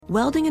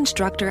Welding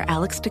instructor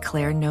Alex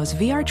DeClaire knows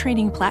VR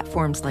training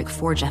platforms like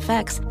Forge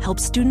FX help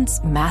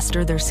students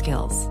master their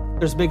skills.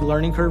 There's a big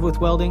learning curve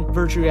with welding.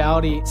 Virtual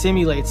reality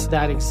simulates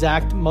that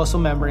exact muscle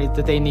memory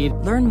that they need.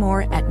 Learn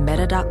more at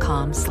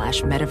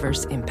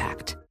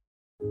meta.com/metaverseimpact.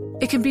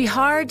 It can be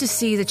hard to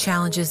see the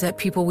challenges that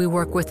people we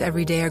work with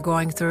every day are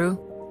going through.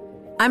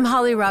 I'm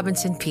Holly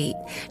Robinson Peete.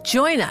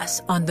 Join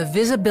us on The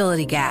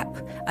Visibility Gap,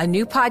 a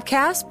new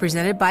podcast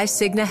presented by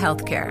Cigna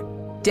Healthcare.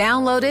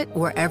 Download it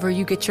wherever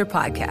you get your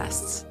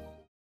podcasts.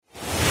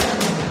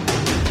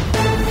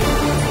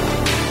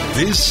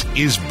 This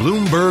is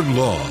Bloomberg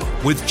Law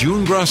with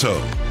June Grosso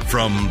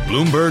from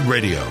Bloomberg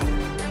Radio.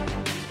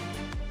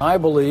 I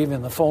believe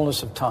in the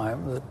fullness of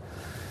time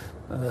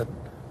that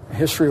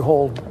history will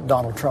hold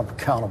Donald Trump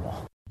accountable.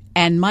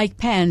 And Mike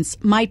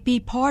Pence might be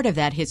part of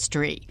that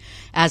history,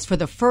 as for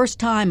the first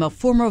time a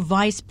former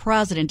vice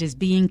president is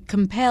being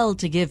compelled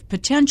to give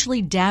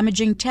potentially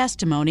damaging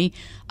testimony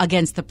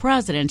against the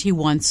president he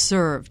once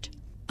served.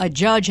 A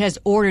judge has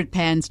ordered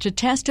Pence to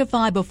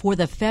testify before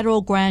the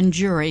federal grand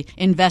jury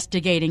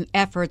investigating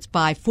efforts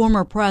by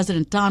former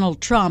President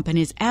Donald Trump and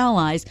his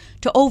allies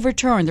to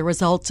overturn the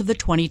results of the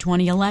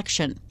 2020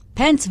 election.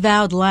 Pence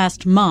vowed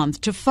last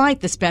month to fight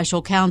the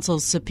special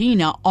counsel's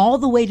subpoena all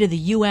the way to the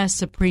U.S.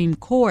 Supreme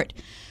Court,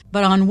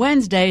 but on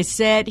Wednesday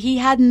said he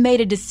hadn't made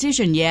a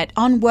decision yet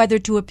on whether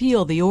to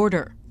appeal the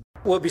order.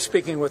 We'll be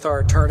speaking with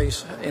our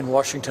attorneys in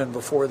Washington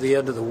before the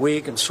end of the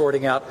week and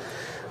sorting out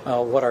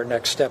what our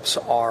next steps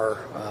are.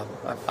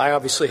 I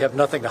obviously have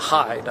nothing to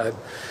hide.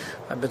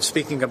 I've been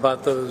speaking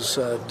about those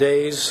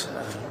days,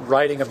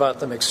 writing about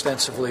them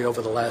extensively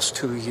over the last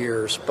 2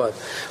 years. But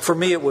for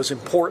me, it was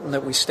important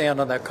that we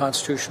stand on that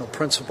constitutional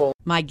principle.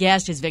 My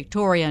guest is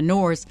Victoria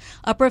Norris,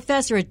 a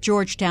professor at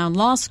Georgetown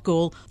Law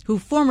School who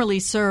formerly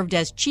served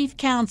as chief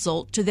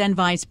counsel to then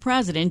Vice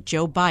President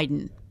Joe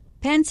Biden.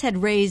 Pence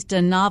had raised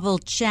a novel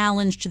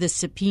challenge to the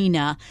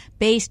subpoena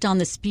based on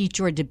the speech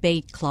or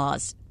debate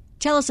clause.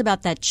 Tell us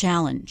about that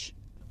challenge.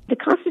 The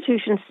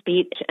Constitution's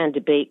speech and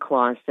debate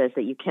clause says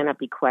that you cannot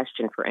be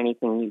questioned for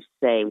anything you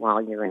say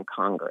while you're in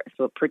Congress.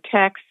 So it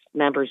protects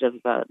members of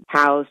the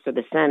House or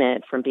the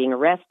Senate from being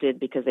arrested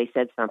because they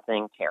said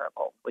something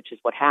terrible, which is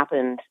what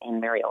happened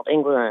in merry old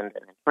England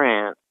and in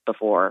France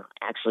before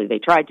actually they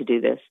tried to do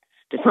this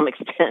to some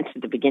extent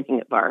at the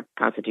beginning of our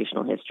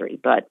constitutional history.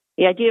 But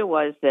the idea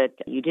was that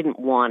you didn't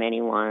want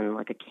anyone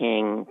like a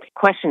king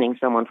questioning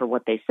someone for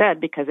what they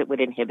said because it would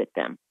inhibit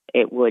them.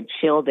 It would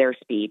chill their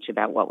speech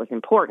about what was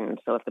important.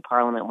 So if the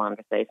parliament wanted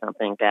to say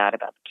something bad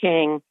about the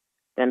king,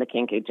 then the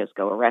king could just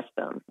go arrest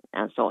them.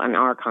 And so in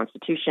our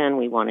Constitution,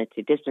 we wanted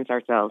to distance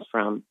ourselves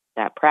from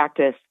that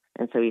practice.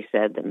 And so he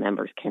said that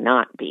members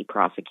cannot be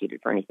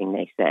prosecuted for anything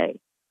they say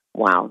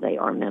while they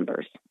are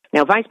members.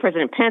 Now, Vice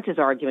President Pence is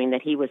arguing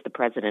that he was the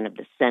president of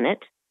the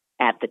Senate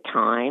at the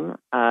time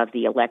of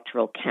the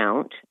electoral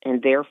count,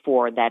 and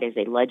therefore that is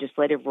a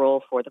legislative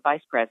role for the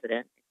vice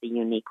president, the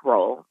unique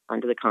role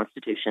under the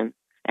Constitution.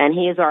 And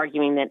he is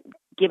arguing that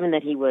given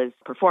that he was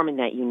performing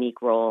that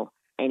unique role,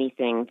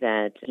 anything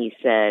that he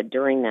said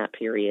during that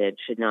period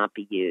should not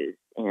be used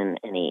in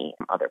any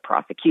other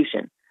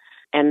prosecution.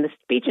 And the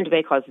speech and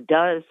debate clause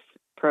does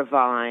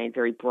provide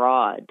very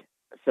broad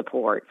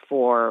support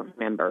for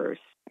members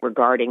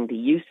regarding the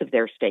use of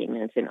their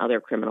statements in other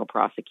criminal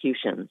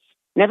prosecutions.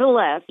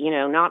 Nevertheless,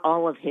 not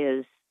all of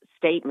his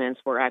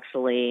statements were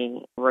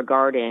actually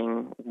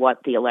regarding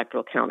what the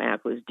Electoral Count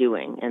Act was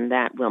doing, and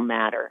that will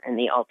matter in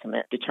the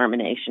ultimate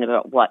determination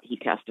about what he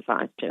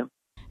testifies to.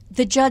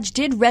 The judge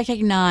did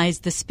recognize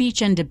the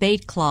speech and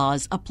debate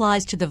clause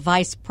applies to the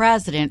vice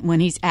president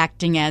when he's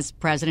acting as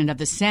president of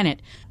the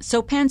Senate,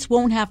 so Pence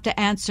won't have to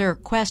answer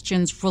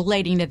questions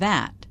relating to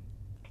that.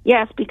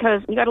 Yes,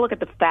 because you got to look at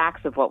the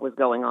facts of what was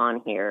going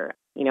on here.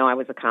 I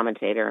was a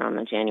commentator on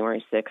the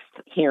January 6th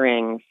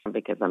hearings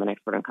because I'm an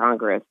expert in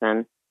Congress.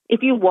 And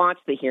if you watch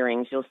the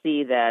hearings, you'll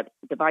see that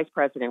the vice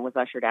president was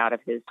ushered out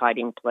of his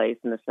hiding place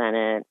in the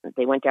Senate.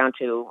 They went down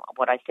to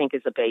what I think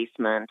is a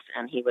basement,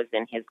 and he was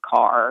in his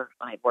car.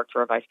 I worked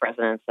for a vice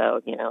president, so,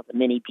 the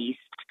mini beast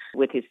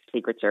with his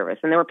Secret Service.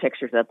 And there were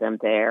pictures of them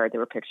there. There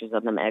were pictures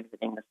of them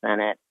exiting the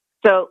Senate.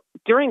 So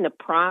during the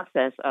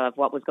process of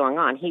what was going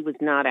on, he was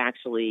not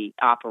actually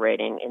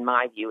operating, in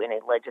my view, in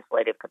a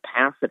legislative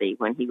capacity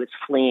when he was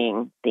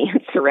fleeing the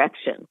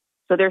insurrection.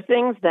 So there are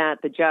things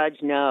that the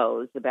judge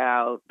knows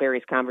about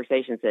various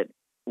conversations that,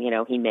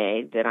 he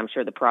made that I'm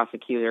sure the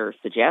prosecutor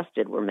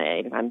suggested were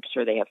made. I'm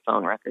sure they have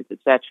phone records, et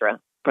cetera,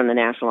 from the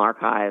National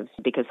Archives,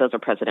 because those are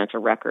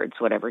presidential records,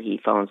 whatever he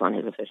phones on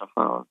his official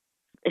phone.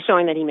 It's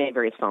showing that he made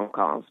various phone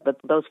calls, but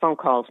those phone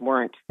calls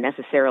weren't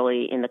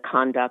necessarily in the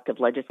conduct of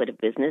legislative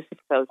business.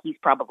 So he's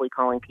probably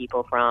calling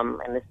people from,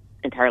 and this is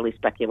entirely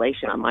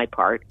speculation on my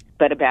part,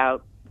 but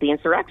about the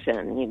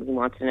insurrection. He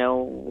wants to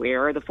know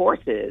where are the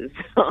forces.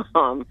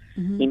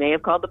 He may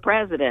have called the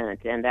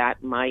president, and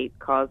that might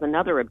cause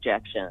another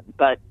objection.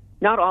 But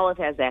not all of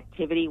his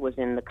activity was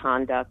in the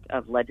conduct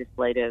of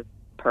legislative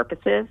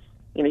purposes.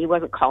 He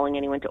wasn't calling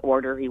anyone to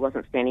order. He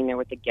wasn't standing there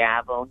with the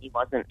gavel. He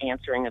wasn't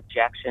answering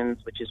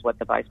objections, which is what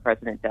the vice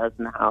president does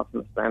in the House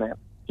and the Senate.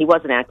 He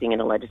wasn't acting in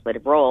a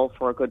legislative role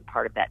for a good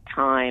part of that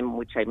time,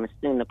 which I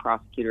assume the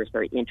prosecutor is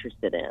very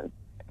interested in.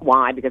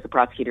 Why? Because the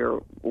prosecutor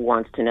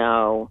wants to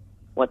know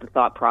what the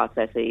thought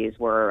processes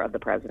were of the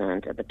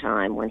president at the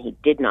time when he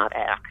did not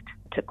act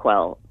to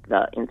quell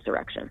the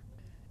insurrection.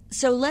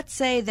 So let's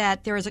say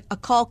that there is a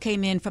call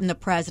came in from the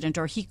president,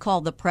 or he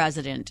called the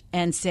president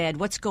and said,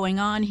 what's going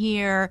on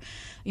here?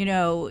 You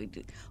know,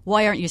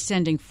 why aren't you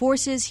sending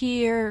forces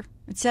here,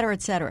 et cetera,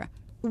 et cetera.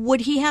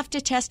 Would he have to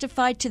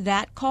testify to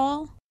that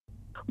call?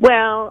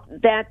 Well,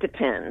 that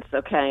depends,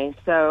 okay?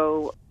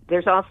 So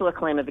there's also a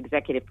claim of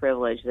executive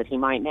privilege that he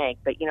might make,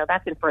 but,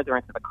 that's in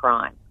furtherance of a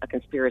crime, a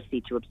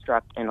conspiracy to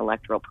obstruct an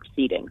electoral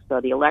proceeding.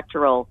 So the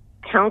electoral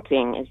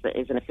counting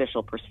is an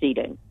official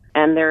proceeding.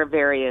 And there are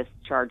various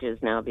charges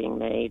now being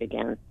made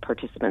against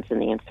participants in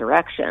the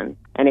insurrection.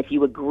 And if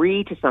you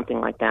agree to something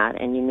like that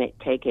and you may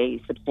take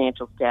a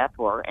substantial step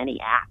or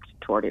any act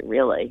toward it,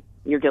 really,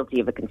 you're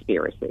guilty of a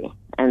conspiracy.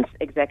 And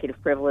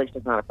executive privilege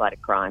does not apply to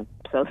crime.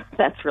 So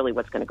that's really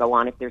what's going to go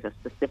on if there's a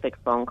specific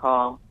phone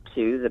call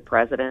to the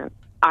president.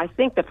 I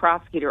think the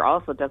prosecutor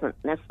also doesn't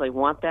necessarily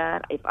want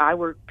that. If I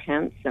were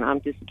Pence, and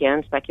I'm just,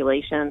 again,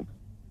 speculation,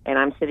 and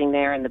I'm sitting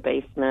there in the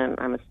basement,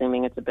 I'm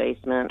assuming it's a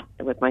basement,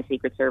 with my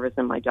Secret Service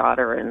and my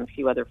daughter and a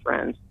few other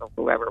friends, or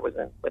whoever was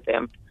with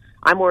him,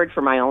 I'm worried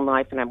for my own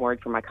life and I'm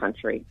worried for my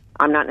country.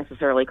 I'm not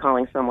necessarily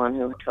calling someone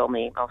who told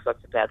me all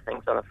sorts of bad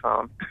things on the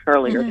phone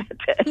earlier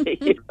that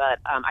day. But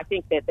I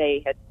think that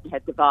they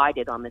had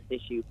divided on this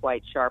issue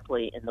quite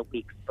sharply in the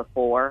weeks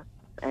before.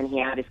 And he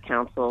had his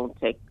counsel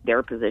take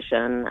their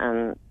position,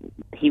 and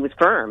he was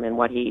firm in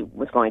what he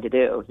was going to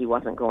do. He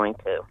wasn't going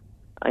to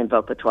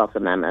invoke the 12th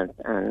Amendment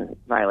and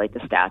violate the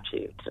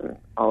statute and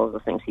all of the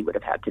things he would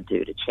have had to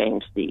do to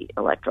change the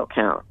electoral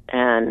count.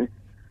 And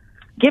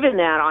given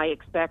that, I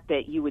expect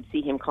that you would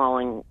see him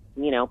calling,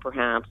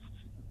 perhaps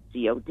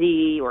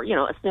DOD or,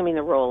 assuming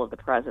the role of the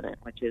president,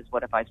 which is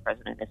what a vice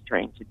president is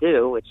trained to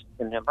do, which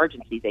in an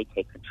emergency, they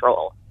take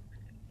control.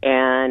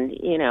 And,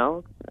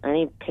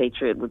 any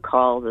patriot would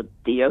call the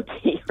DOT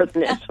or the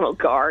National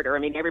Guard, or,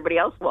 everybody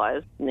else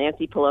was.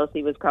 Nancy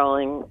Pelosi was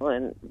calling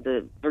when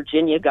the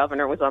Virginia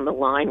governor was on the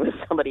line with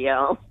somebody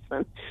else,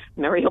 and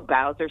Muriel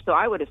Bowser. So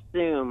I would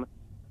assume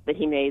that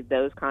he made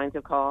those kinds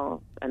of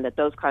calls, and that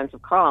those kinds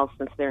of calls,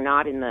 since they're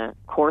not in the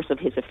course of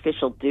his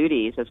official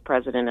duties as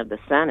president of the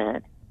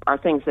Senate, are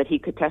things that he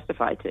could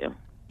testify to.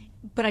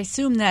 But I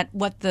assume that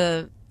what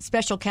the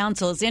special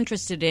counsel is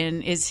interested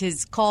in is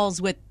his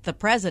calls with the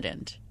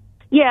president.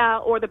 Yeah,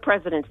 or the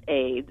president's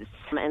aides.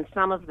 And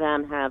some of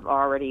them have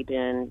already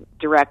been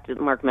directed,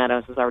 Mark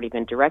Meadows has already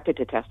been directed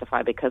to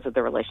testify because of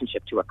the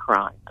relationship to a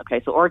crime.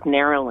 Okay, so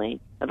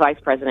ordinarily, a vice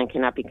president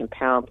cannot be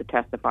compelled to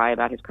testify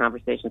about his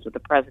conversations with the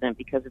president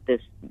because of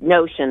this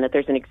notion that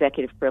there's an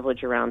executive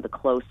privilege around the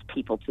close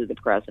people to the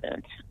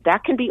president.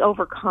 That can be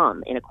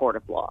overcome in a court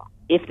of law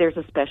if there's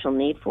a special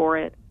need for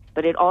it.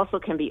 But it also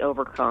can be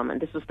overcome,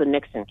 and this was the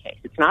Nixon case.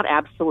 It's not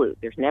absolute.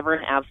 There's never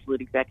an absolute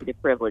executive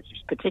privilege.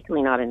 There's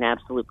particularly not an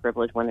absolute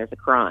privilege when there's a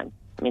crime.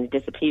 It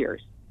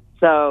disappears.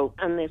 So,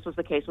 and this was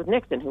the case with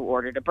Nixon, who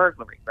ordered a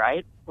burglary,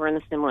 right? We're in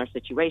a similar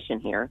situation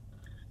here,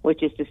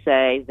 which is to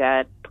say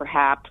that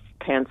perhaps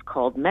Pence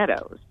called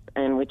Meadows,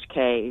 in which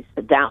case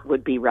that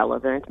would be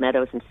relevant.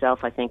 Meadows himself,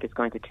 I think, is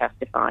going to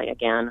testify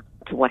again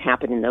to what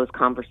happened in those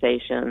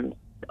conversations,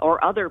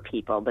 or other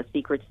people, the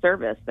Secret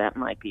Service, that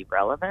might be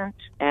relevant.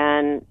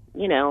 And,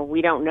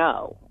 we don't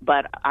know.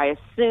 But I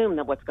assume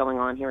that what's going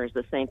on here is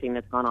the same thing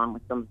that's gone on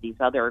with some of these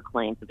other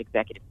claims of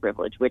executive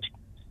privilege, which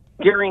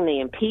during the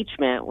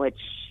impeachment, which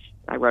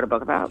I wrote a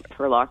book about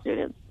for law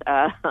students,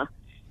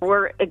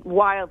 were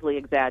wildly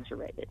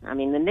exaggerated. The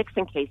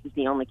Nixon case is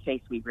the only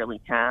case we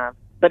really have.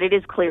 But it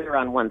is clear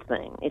on one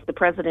thing. If the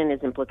president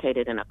is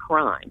implicated in a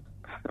crime,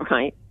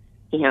 right,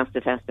 he has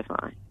to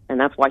testify. And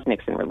that's why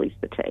Nixon released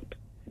the tape,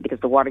 because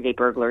the Watergate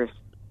burglars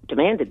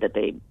demanded that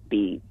they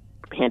be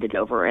handed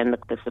over, and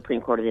the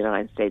Supreme Court of the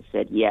United States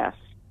said yes.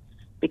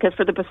 Because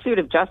for the pursuit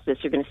of justice,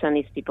 you're going to send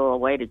these people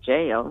away to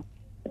jail.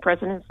 The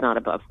president's not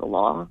above the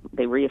law.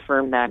 They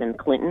reaffirmed that in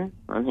Clinton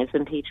on his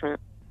impeachment.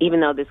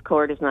 Even though this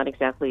court is not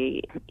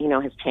exactly,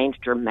 has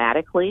changed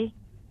dramatically,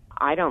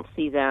 I don't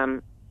see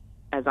them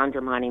as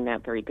undermining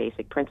that very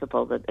basic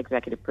principle that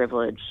executive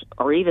privilege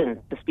or even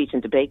the speech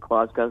and debate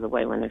clause goes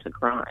away when there's a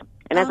crime.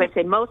 And as I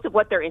say, most of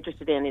what they're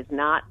interested in is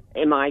not,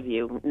 in my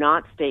view,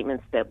 not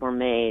statements that were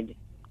made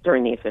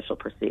during the official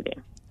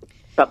proceeding,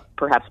 but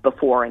perhaps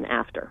before and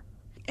after.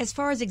 As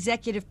far as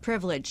executive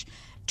privilege,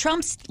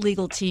 Trump's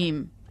legal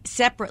team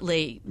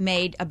separately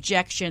made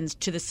objections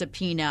to the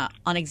subpoena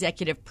on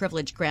executive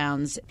privilege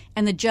grounds,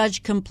 and the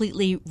judge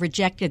completely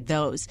rejected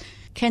those.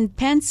 Can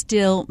Pence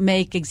still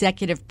make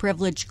executive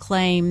privilege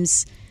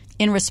claims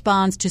in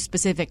response to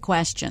specific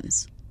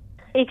questions?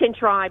 He can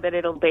try, but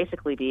it'll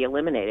basically be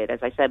eliminated,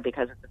 as I said,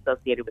 because it's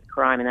associated with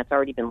crime, and that's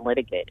already been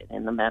litigated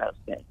in the Meadows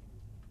case.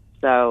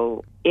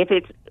 So if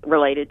it's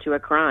related to a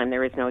crime,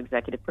 there is no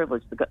executive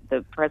privilege.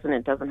 The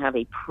president doesn't have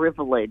a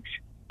privilege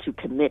to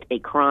commit a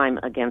crime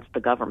against the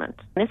government.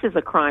 This is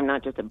a crime,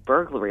 not just a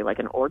burglary, like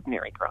an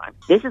ordinary crime.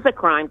 This is a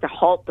crime to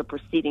halt the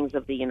proceedings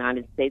of the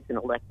United States in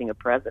electing a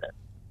president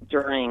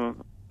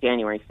during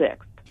January 6th.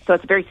 So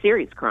it's a very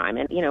serious crime.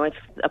 And, if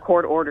a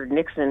court ordered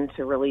Nixon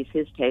to release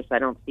his case, I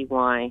don't see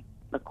why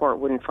the court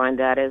wouldn't find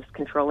that as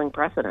controlling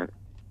precedent.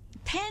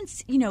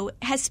 Pence,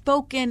 has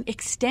spoken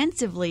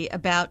extensively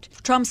about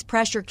Trump's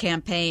pressure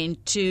campaign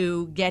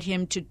to get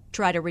him to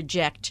try to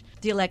reject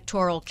the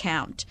electoral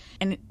count.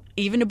 And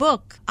even a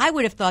book. I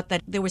would have thought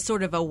that there was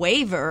sort of a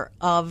waiver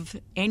of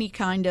any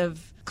kind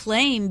of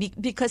claim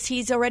because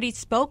he's already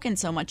spoken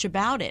so much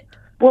about it.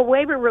 Well,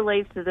 waiver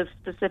relates to the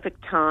specific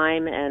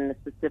time and the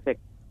specific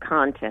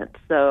content.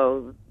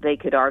 So they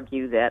could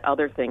argue that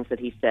other things that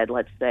he said,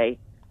 let's say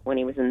when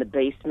he was in the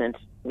basement,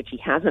 which he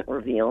hasn't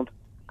revealed,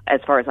 as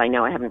far as I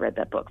know, I haven't read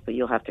that book, so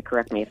you'll have to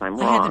correct me if I'm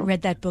wrong. I haven't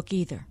read that book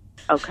either.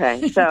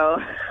 Okay, so,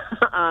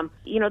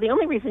 the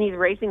only reason he's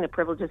raising the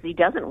privilege is he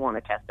doesn't want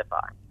to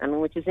testify,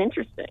 which is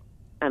interesting,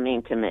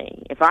 to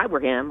me. If I were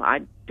him,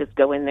 I'd just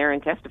go in there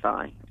and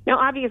testify. Now,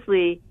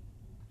 obviously,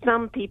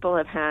 some people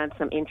have had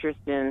some interest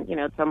in,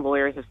 some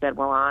lawyers have said,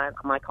 well,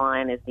 my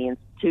client is the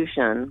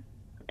institution,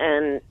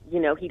 and,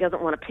 he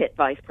doesn't want to pit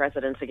vice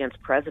presidents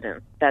against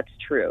presidents. That's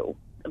true.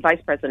 The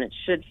vice president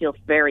should feel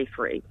very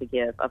free to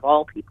give, of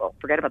all people,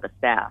 forget about the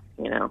staff,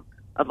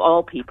 of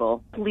all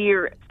people,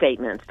 clear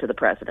statements to the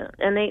president.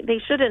 And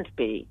they shouldn't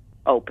be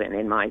open,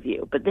 in my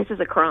view. But this is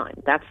a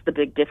crime. That's the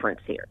big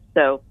difference here.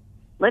 So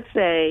let's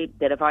say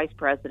that a vice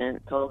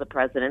president told the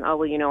president,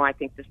 I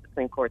think the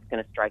Supreme Court's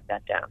going to strike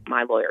that down.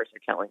 My lawyers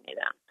are telling me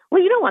that.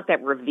 Well, you don't want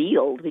that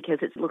revealed because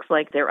it looks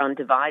like they're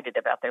undivided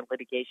about their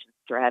litigation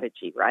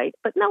strategy, right?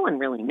 But no one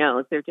really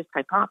knows. They're just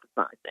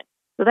hypothesizing.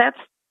 So that's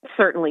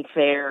certainly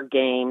fair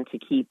game to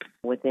keep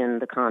within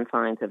the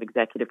confines of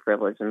executive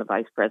privilege and the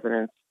vice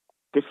president's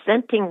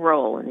dissenting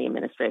role in the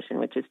administration,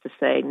 which is to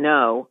say,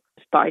 no,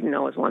 Biden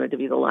always wanted to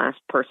be the last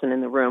person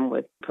in the room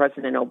with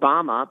President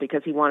Obama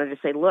because he wanted to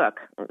say, look,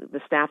 the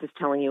staff is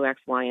telling you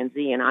X, Y, and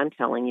Z, and I'm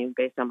telling you,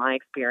 based on my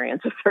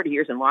experience of 30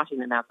 years in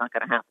Washington, that's not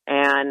going to happen.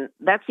 And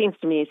that seems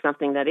to me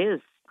something that is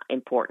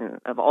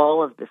important of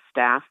all of the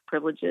staff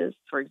privileges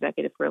for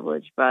executive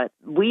privilege, but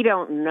we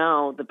don't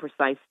know the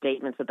precise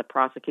statements that the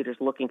prosecutor's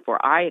looking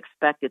for. I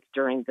expect it's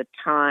during the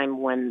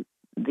time when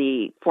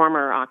the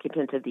former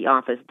occupant of the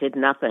office did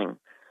nothing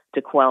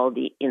to quell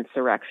the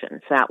insurrection,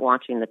 sat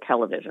watching the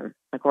television,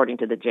 according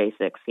to the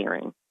J6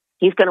 hearing.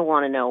 He's going to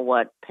want to know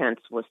what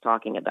Pence was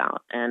talking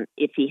about. And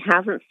if he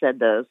hasn't said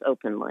those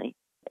openly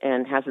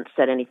and hasn't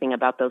said anything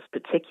about those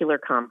particular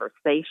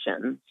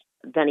conversations,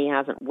 then he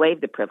hasn't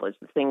waived the privilege.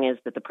 The thing is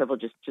that the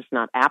privilege is just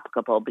not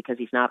applicable because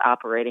he's not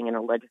operating in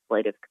a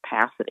legislative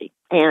capacity.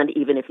 And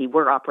even if he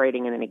were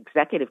operating in an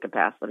executive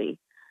capacity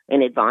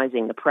in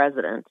advising the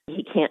president,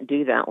 he can't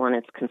do that when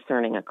it's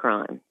concerning a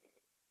crime.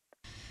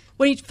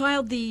 When he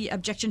filed the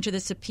objection to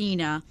the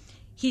subpoena,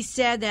 he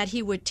said that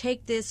he would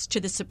take this to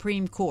the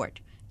Supreme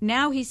Court.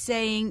 Now he's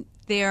saying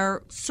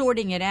they're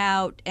sorting it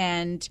out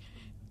and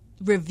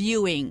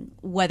reviewing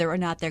whether or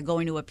not they're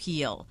going to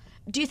appeal.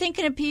 Do you think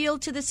an appeal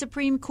to the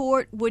Supreme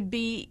Court would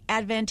be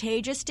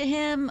advantageous to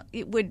him?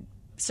 It would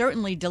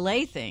certainly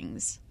delay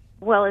things.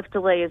 Well, if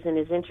delay is in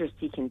his interest,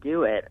 he can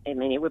do it.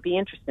 It would be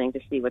interesting to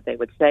see what they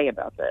would say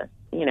about this.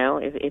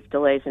 If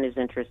delay is in his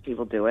interest, he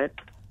will do it.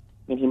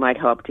 And he might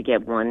hope to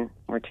get one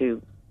or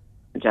two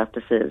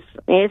justices.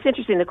 It's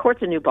interesting. The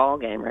court's a new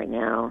ballgame right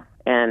now.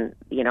 And,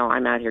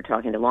 I'm out here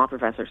talking to law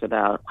professors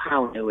about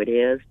how new it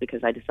is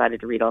because I decided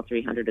to read all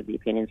 300 of the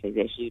opinions they've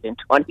issued in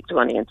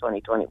 2020 and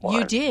 2021.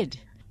 You did?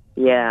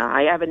 Yeah,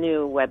 I have a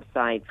new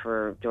website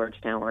for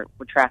Georgetown where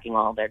we're tracking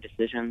all their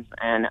decisions,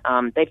 and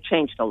they've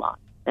changed a lot,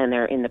 and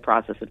they're in the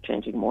process of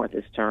changing more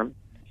this term.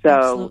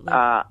 So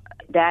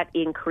that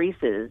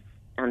increases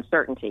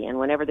uncertainty, and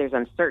whenever there's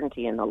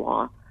uncertainty in the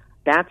law,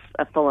 that's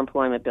a full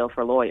employment bill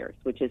for lawyers,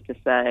 which is to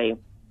say,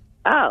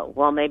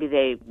 maybe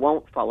they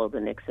won't follow the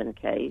Nixon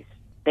case.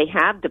 They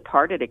have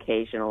departed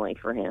occasionally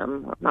for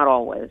him, not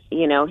always.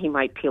 He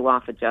might peel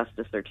off a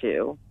justice or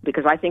two,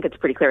 because I think it's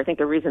pretty clear. I think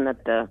the reason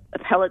that the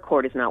appellate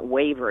court is not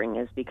wavering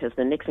is because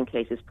the Nixon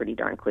case is pretty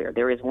darn clear.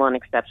 There is one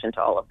exception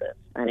to all of this,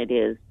 and it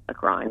is a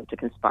crime to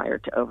conspire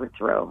to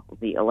overthrow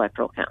the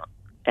electoral count.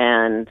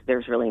 And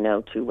there's really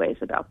no two ways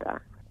about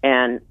that.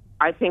 And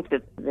I think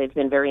that they've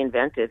been very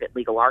inventive at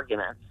legal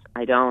arguments.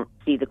 I don't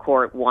see the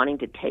court wanting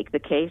to take the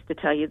case, to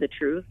tell you the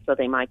truth, so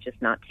they might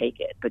just not take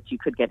it. But you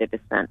could get a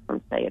dissent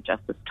from, say, a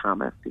Justice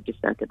Thomas, who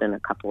dissented in a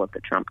couple of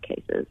the Trump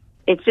cases.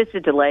 It's just a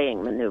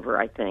delaying maneuver,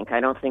 I think. I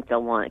don't think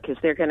they'll want it, because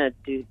they're going to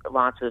do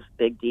lots of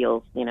big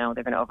deals. They're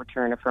going to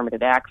overturn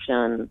affirmative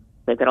action.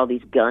 They've got all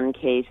these gun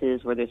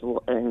cases where there's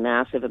a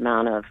massive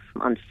amount of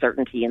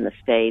uncertainty in the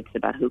states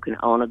about who can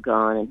own a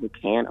gun and who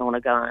can't own a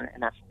gun,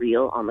 and that's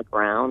real on the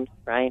ground,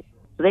 right?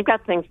 So they've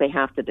got things they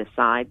have to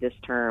decide this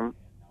term.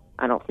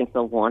 I don't think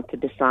they'll want to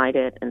decide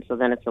it, and so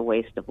then it's a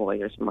waste of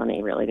lawyers'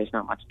 money, really. There's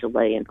not much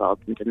delay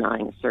involved in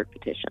denying a cert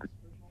petition.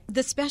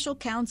 The special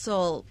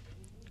counsel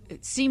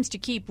seems to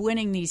keep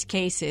winning these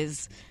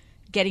cases.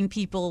 getting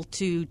people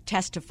to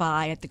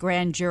testify at the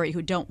grand jury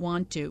who don't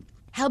want to.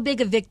 How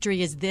big a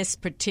victory is this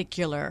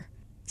particular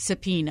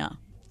subpoena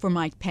for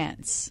Mike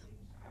Pence?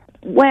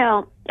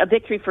 Well, a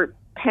victory for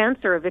Pence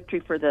or a victory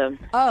for the...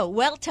 Oh,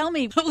 well, tell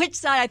me which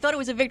side. I thought it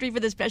was a victory for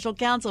the special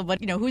counsel,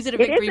 but, who's it a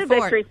victory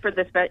for?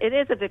 It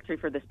is a victory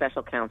for the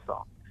special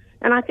counsel.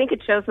 And I think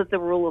it shows that the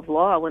rule of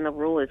law, when the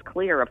rule is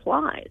clear,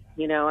 applies.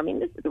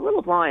 The rule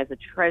of law is a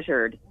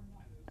treasured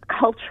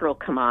cultural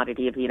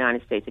commodity of the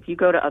United States. If you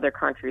go to other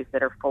countries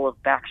that are full of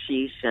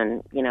backsheesh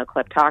and,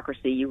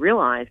 kleptocracy, you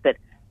realize that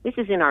this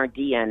is in our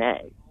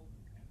DNA.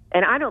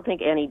 And I don't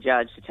think any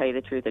judge, to tell you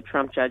the truth, a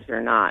Trump judge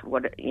or not,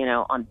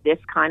 on this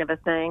kind of a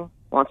thing,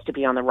 wants to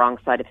be on the wrong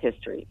side of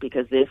history,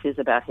 because this is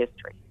about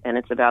history, and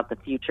it's about the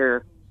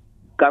future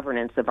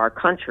governance of our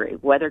country.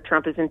 Whether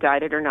Trump is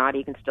indicted or not,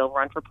 he can still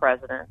run for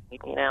president.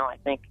 I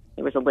think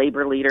there was a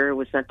labor leader who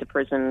was sent to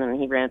prison,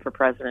 and he ran for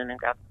president and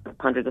got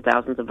hundreds of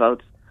thousands of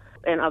votes.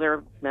 And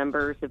other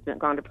members have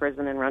gone to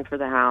prison and run for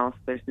the House.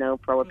 There's no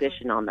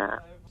prohibition on that.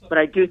 But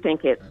I do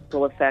think it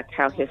will affect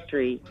how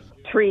history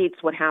treats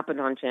what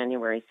happened on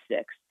January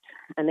 6th.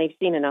 And they've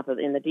seen enough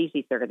in the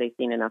D.C. circuit, they've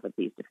seen enough of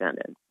these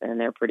defendants. And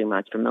they're pretty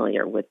much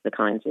familiar with the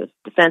kinds of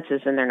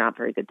defenses, and they're not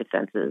very good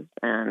defenses.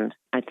 And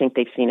I think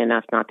they've seen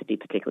enough not to be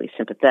particularly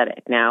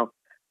sympathetic. Now,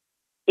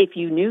 if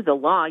you knew the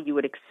law, you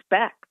would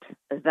expect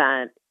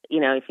that,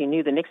 if you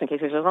knew the Nixon case,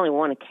 there's only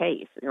one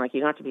case. You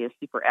don't have to be a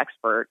super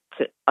expert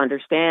to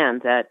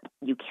understand that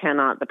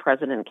the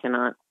president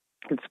cannot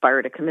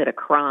conspire to commit a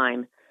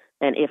crime.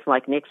 And if,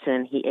 like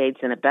Nixon, he aids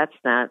and abets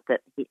that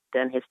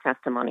then his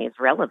testimony is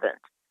relevant.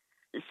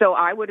 So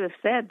I would have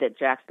said that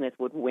Jack Smith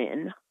would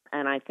win,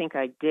 and I think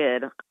I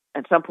did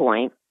at some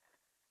point.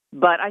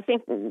 But I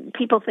think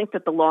people think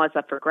that the law is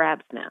up for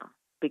grabs now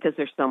because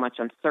there's so much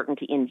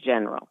uncertainty in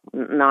general,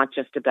 not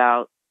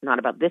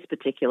about this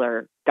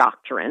particular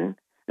doctrine.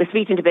 The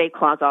speech and debate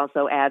clause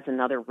also adds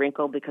another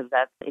wrinkle, because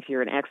if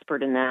you're an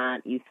expert in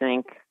that, you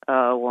think,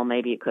 oh, well,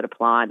 maybe it could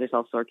apply. There's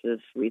all sorts of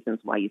reasons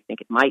why you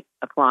think it might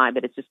apply,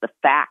 but it's just the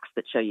facts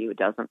that show you it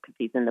doesn't, because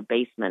he's in the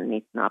basement and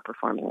he's not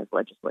performing his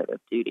legislative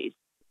duties.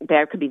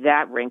 There could be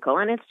that wrinkle.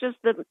 And it's just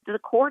that the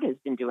court has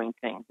been doing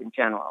things in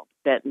general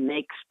that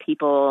makes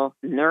people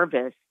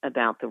nervous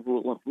about the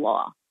rule of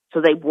law. So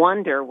they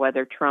wonder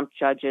whether Trump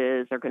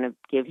judges are going to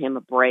give him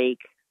a break.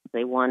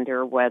 They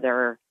wonder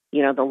whether,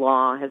 the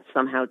law has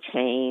somehow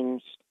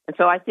changed. And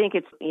so I think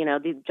it's,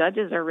 the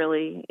judges are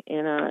really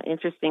in an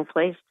interesting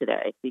place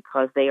today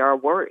because they are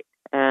worried.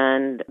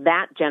 And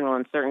that general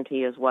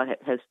uncertainty is what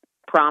has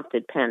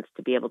prompted Pence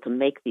to be able to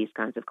make these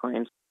kinds of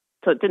claims.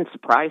 So it didn't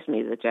surprise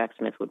me that Jack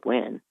Smith would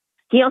win.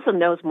 He also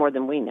knows more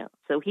than we know.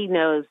 So he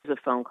knows the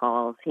phone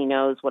calls. He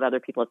knows what other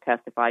people have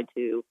testified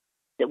to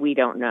that we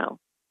don't know.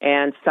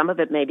 And some of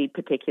it may be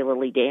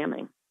particularly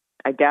damning.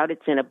 I doubt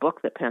it's in a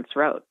book that Pence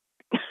wrote.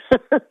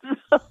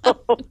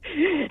 So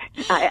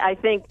I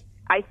think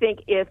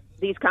if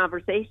these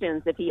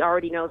conversations, if he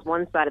already knows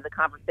one side of the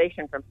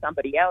conversation from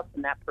somebody else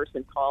and that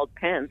person called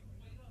Pence,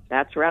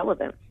 that's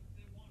relevant.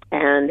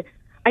 And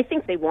I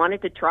think they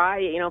wanted to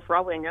try, for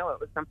all we know, it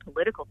was some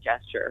political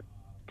gesture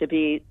to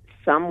be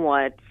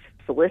somewhat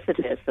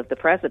solicitous of the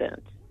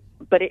president.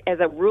 But as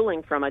a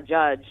ruling from a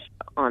judge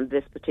on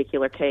this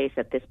particular case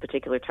at this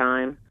particular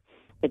time,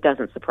 it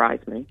doesn't surprise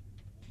me.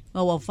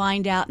 Well, we'll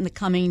find out in the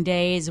coming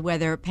days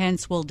whether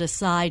Pence will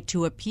decide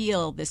to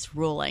appeal this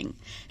ruling.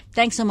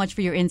 Thanks so much for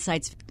your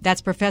insights.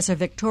 That's Professor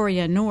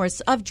Victoria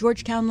Norris of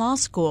Georgetown Law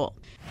School.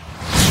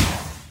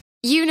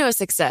 You know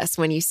success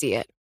when you see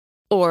it.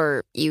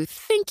 Or you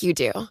think you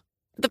do.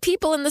 The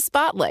people in the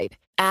spotlight.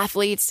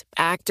 Athletes,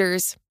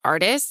 actors,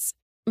 artists.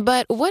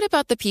 But what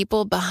about the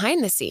people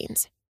behind the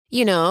scenes?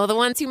 The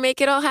ones who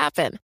make it all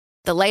happen.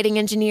 The lighting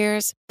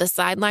engineers, the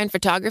sideline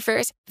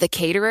photographers, the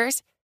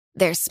caterers.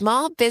 They're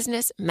small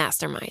business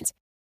masterminds.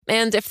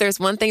 And if there's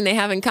one thing they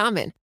have in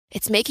common,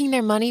 it's making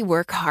their money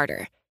work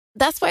harder.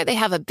 That's why they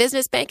have a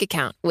business bank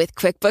account with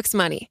QuickBooks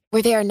Money,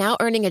 where they are now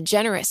earning a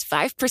generous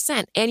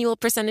 5% annual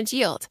percentage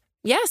yield.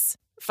 Yes,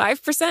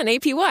 5%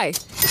 APY.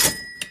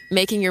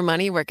 Making your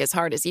money work as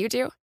hard as you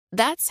do?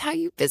 That's how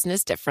you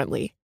business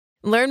differently.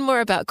 Learn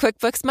more about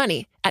QuickBooks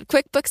Money at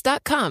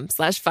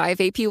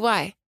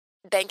quickbooks.com/5APY.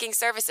 Banking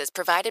services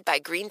provided by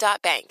Green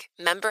Dot Bank,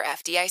 member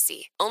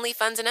FDIC. Only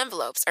funds and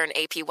envelopes earn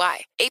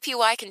APY.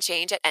 APY can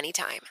change at any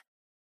time.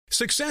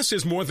 Success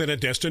is more than a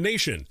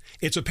destination.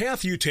 It's a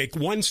path you take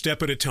one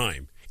step at a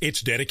time.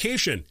 It's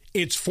dedication,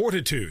 it's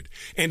fortitude,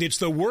 and it's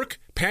the work,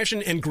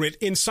 passion, and grit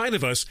inside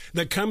of us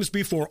that comes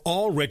before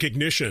all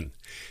recognition.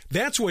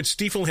 That's what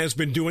Stifel has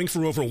been doing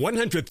for over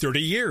 130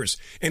 years,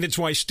 and it's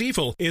why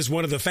Stifel is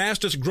one of the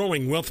fastest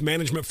growing wealth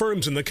management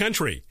firms in the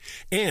country.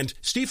 And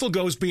Stifel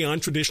goes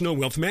beyond traditional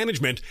wealth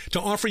management to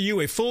offer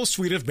you a full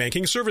suite of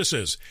banking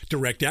services,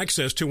 direct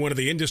access to one of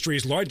the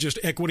industry's largest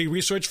equity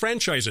research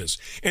franchises,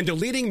 and a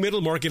leading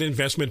middle market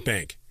investment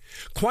bank.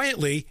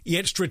 Quietly,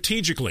 yet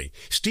strategically,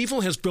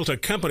 Stifel has built a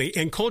company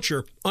and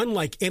culture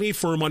unlike any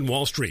firm on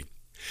Wall Street.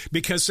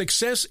 Because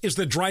success is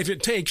the drive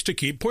it takes to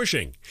keep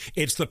pushing.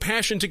 It's the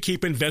passion to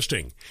keep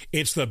investing.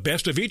 It's the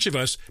best of each of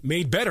us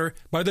made better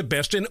by the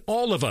best in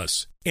all of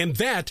us. And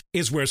that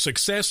is where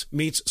success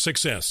meets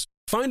success.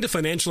 Find a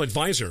financial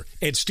advisor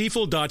at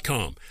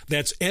Stifel.com.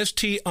 That's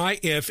STIFEL.com.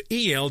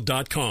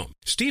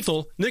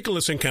 Stifel,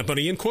 Nicholas &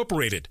 Company,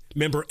 Incorporated.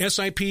 Member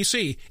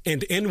SIPC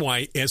and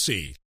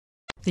NYSE.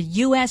 The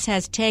U.S.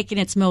 has taken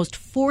its most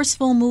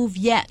forceful move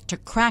yet to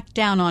crack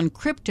down on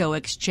crypto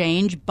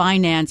exchange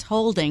Binance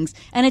Holdings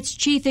and its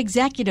chief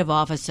executive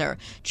officer,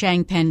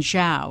 Changpeng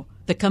Zhao.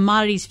 The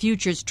Commodities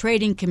Futures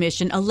Trading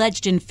Commission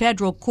alleged in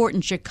federal court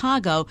in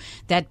Chicago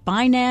that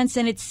Binance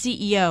and its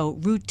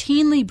CEO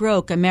routinely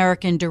broke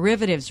American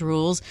derivatives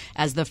rules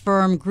as the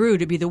firm grew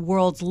to be the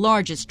world's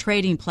largest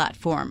trading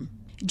platform.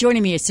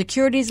 Joining me is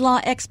securities law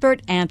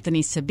expert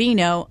Anthony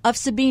Sabino of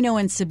Sabino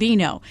 &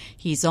 Sabino.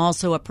 He's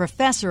also a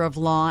professor of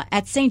law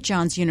at St.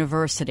 John's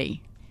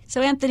University.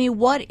 So, Anthony,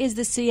 what is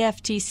the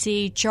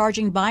CFTC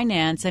charging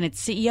Binance and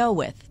its CEO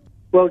with?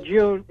 Well,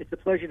 June, it's a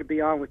pleasure to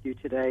be on with you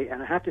today,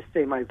 and I have to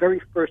say my very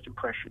first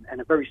impression,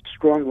 and a very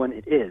strong one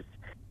it is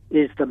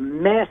the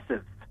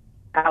massive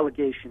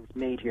allegations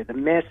made here, the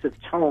massive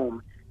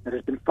tome that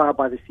has been filed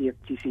by the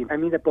CFTC. I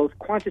mean that both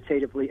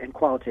quantitatively and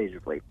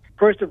qualitatively.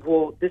 First of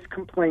all, this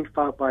complaint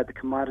filed by the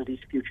Commodities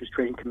Futures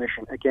Trading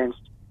Commission against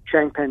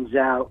Changpeng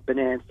Zhao,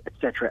 Binance,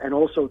 etc., and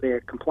also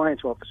their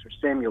compliance officer,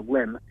 Samuel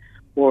Lim,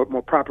 or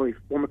more properly,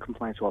 former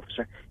compliance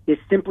officer, is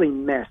simply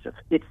massive.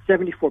 It's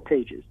 74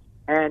 pages.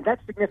 And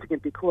that's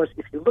significant because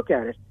if you look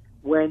at it,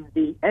 when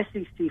the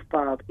SEC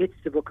filed its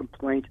civil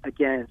complaint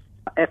against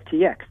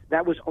FTX,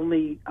 that was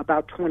only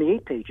about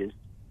 28 pages.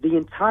 The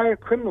entire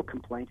criminal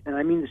complaint, and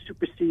I mean the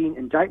superseding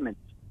indictment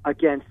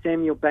against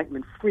Samuel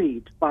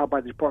Bankman-Fried, filed by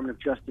the Department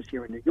of Justice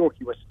here in New York,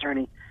 U.S.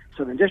 Attorney,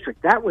 Southern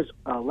District, that was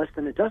less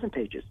than a dozen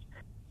pages.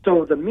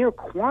 So the mere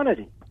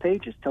quantity of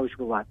pages tells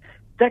you a lot.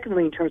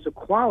 Secondly, in terms of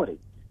quality,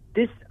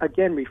 this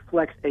again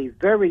reflects a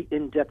very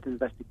in-depth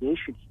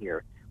investigation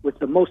here with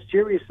the most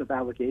serious of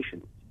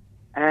allegations.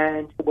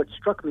 And what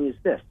struck me is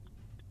this.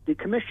 The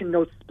Commission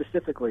notes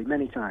specifically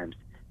many times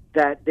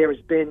that there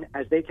has been,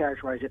 as they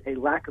characterize it, a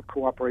lack of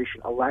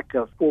cooperation, a lack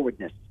of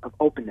forwardness, of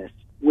openness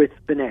with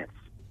Binance.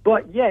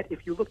 But yet,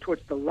 if you look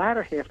towards the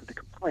latter half of the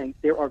complaint,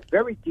 there are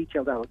very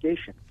detailed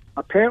allegations,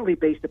 apparently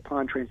based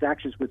upon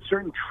transactions with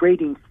certain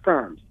trading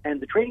firms. And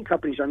the trading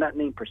companies are not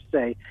named per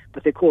se,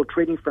 but they call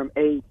trading firm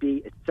A,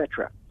 B,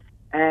 etc.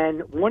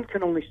 And one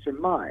can only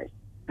surmise,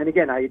 and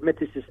again, I admit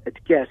this is a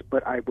guess,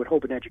 but I would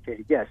hope an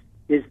educated guess,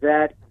 is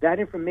that that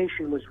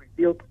information was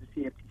revealed to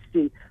the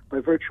CFTC by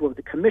virtue of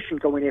the Commission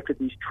going after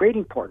these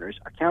trading partners,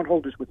 account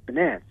holders with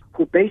Binance,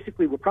 who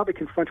basically were probably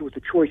confronted with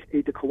the choice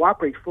either to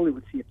cooperate fully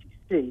with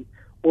CFTC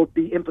or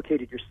be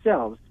implicated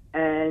yourselves.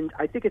 And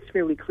I think it's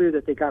fairly clear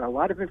that they got a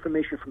lot of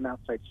information from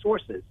outside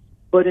sources.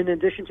 But in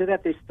addition to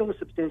that, there's still a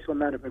substantial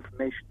amount of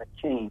information that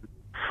came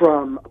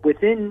from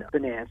within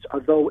Binance,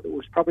 although it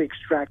was probably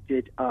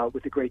extracted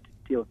with a great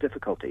deal of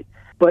difficulty.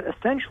 But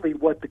essentially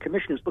what the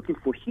Commission is looking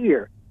for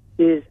here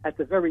is at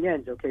the very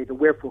end, okay, the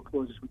wherefore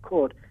clause as we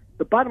call it,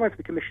 the bottom line for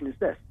the Commission is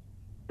this.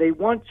 They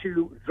want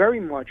to very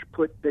much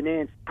put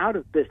Binance out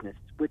of business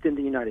within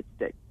the United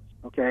States,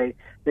 okay?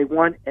 They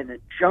want an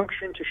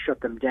injunction to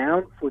shut them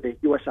down for their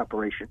U.S.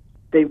 operation.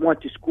 They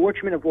want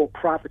disgorgement of all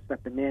profits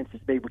that Binance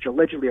has made, which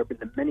allegedly are in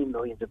the many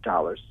millions of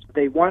dollars.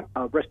 They want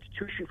a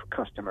restitution for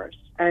customers.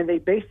 And they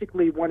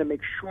basically want to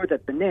make sure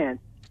that Binance,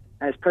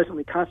 as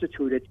presently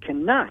constituted,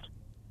 cannot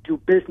do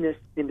business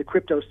in the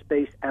crypto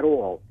space at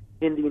all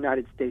in the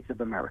United States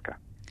of America.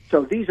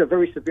 So these are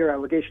very severe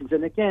allegations.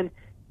 And again,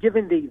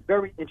 given the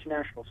very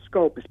international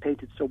scope as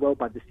painted so well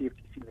by the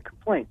CFTC in the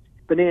complaint,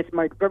 Binance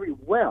might very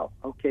well,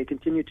 okay,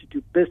 continue to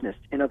do business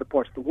in other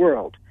parts of the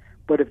world.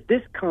 But if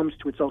this comes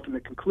to its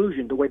ultimate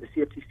conclusion, the way the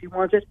CFTC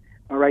wants it,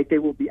 all right, they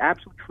will be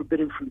absolutely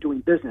forbidden from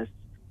doing business,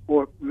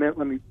 or let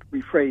me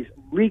rephrase,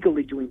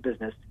 legally doing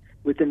business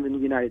within the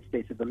United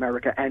States of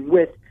America and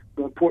with,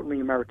 more importantly,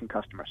 American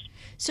customers.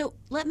 So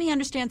let me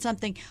understand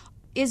something.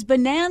 Is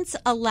Binance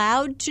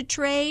allowed to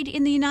trade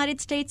in the United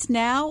States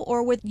now,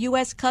 or with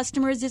U.S.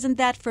 customers? Isn't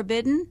that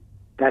forbidden?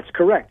 That's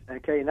correct,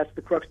 okay, and that's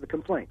the crux of the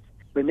complaint.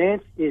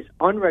 Binance is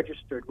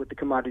unregistered with the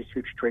Commodities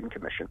Futures Trading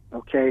Commission,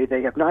 okay?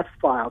 They have not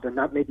filed and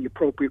not made the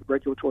appropriate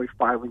regulatory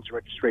filings or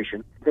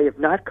registration. They have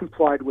not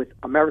complied with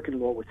American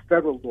law, with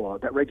federal law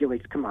that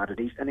regulates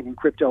commodities, and again,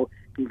 crypto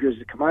being used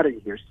as a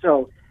commodity here.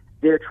 So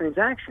their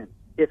transactions,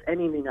 if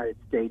any in the United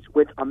States,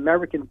 with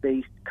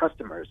American-based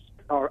customers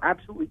are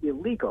absolutely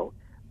illegal.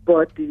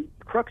 But the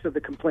crux of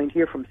the complaint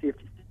here from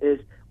CFTC is,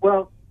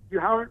 well, you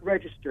aren't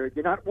registered,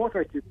 you're not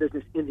authorized to do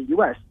business in the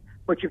U.S.,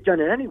 but you've done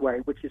it anyway,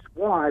 which is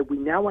why we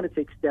now want to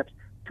take steps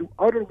to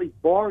utterly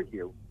bar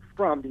you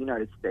from the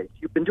United States.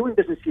 You've been doing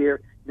business here,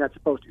 you're not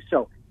supposed to.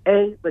 So,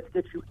 A, let's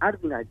get you out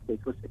of the United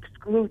States. Let's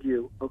exclude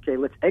you, okay?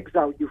 Let's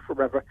exile you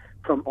forever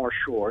from our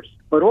shores.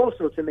 But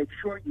also to make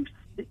sure you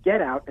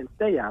get out and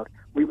stay out,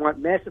 we want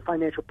massive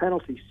financial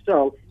penalties.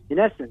 So, in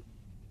essence,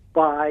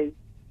 by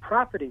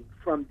profiting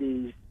from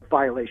these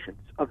violations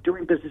of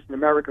doing business in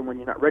America when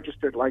you're not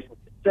registered,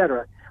 licensed,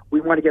 etc.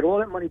 We want to get all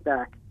that money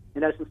back,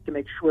 in essence, to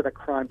make sure that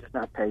crime does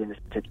not pay in this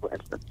particular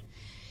instance.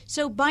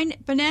 So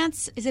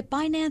Binance, is it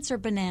Binance or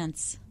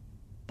Binance?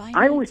 Binance?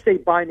 I always say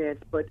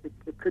Binance, but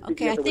it could be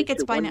okay. the other I think way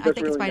it's too. Binance. I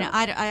think it's Binance.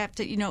 I have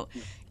to,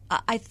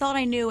 I thought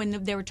I knew, and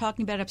they were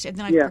talking about it upstairs, and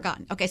then I've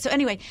forgotten. Okay, so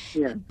anyway,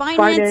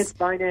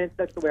 Binance,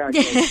 that's the way I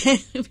say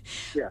it.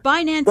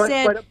 Binance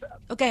said,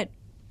 okay.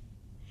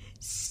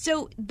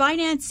 So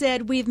Binance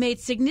said, we've made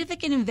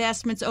significant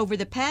investments over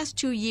the past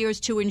 2 years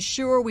to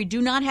ensure we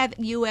do not have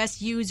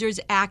U.S. users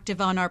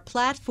active on our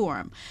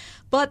platform.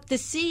 But the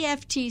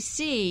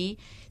CFTC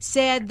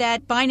said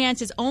that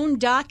Binance's own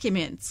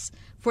documents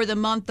for the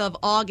month of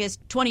August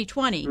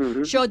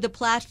 2020 showed the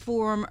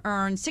platform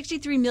earned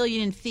 $63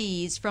 million in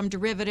fees from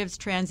derivatives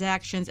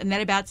transactions, and that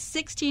about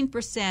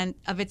 16%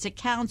 of its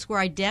accounts were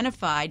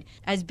identified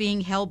as being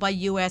held by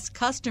U.S.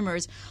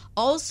 customers.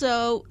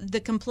 Also,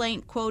 the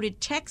complaint quoted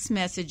text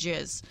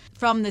messages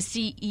from the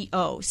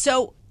CEO.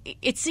 So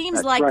it seems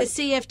That's like right.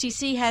 the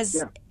CFTC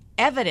has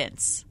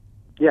evidence.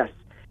 Yes.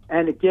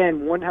 And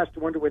again, one has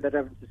to wonder where that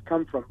evidence has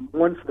come from.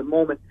 One, for the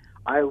moment,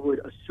 I would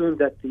assume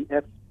that the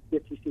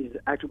FTC is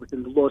acting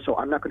within the law, so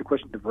I'm not going to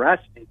question the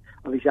veracity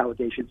of these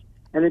allegations.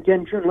 And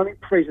again, June, let me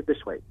phrase it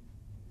this way.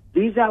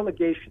 These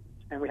allegations,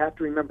 and we have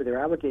to remember they're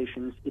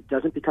allegations, it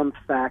doesn't become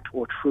fact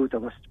or truth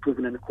unless it's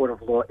proven in a court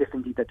of law, if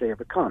indeed that day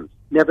ever comes.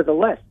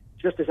 Nevertheless,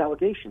 just as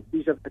allegations,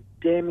 these are a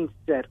damning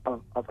set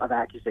of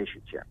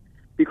accusations here.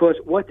 Because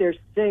what they're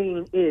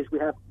saying is we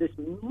have this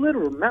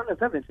literal mountain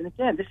of evidence. And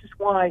again, this is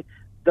why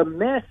the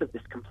mass of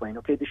this complaint,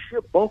 the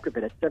sheer bulk of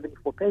it at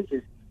 74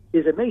 pages,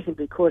 is amazing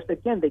because,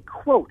 again, they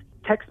quote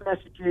text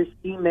messages,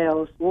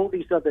 emails, all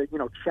these other,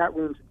 chat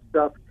rooms and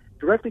stuff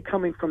directly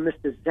coming from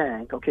Mr.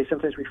 Zhang,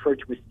 sometimes referred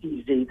to as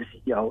CZ, the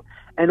CEO,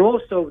 and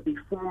also the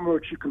former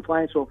Chief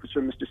Compliance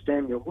Officer, Mr.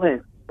 Samuel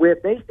Lin, where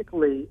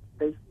basically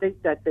they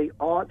state that they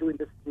are doing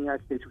business in the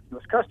United States with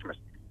U.S. customers.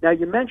 Now,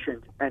 you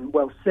mentioned, and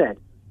well said,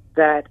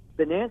 that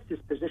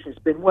Binance's position has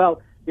been,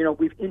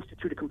 we've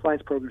instituted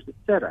compliance programs, et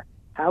cetera.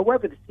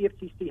 However, the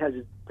CFTC has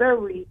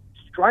very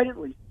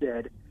stridently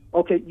said,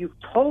 you've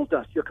told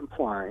us you're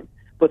complying,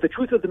 but the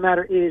truth of the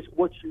matter is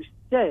what you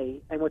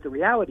say and what the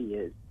reality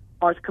is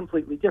are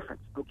completely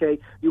different,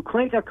 You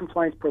claim to have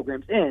compliance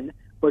programs in,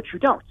 but you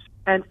don't.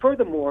 And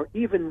furthermore,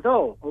 even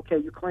though,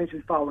 you claim to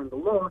be following the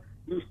law,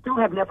 you still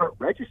have never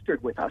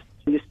registered with us.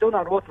 So you're still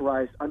not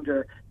authorized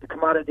under the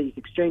Commodities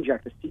Exchange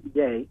Act, the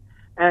CEA.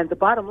 And the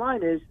bottom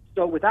line is,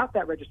 so without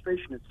that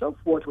registration and so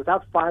forth,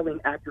 without filing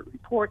accurate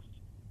reports,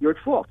 you're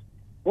at fault.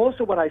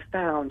 Also, what I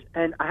found,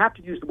 and I have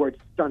to use the word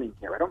stunning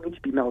here, I don't mean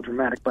to be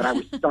melodramatic, but I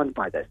was stunned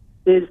by this,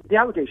 is the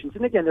allegations.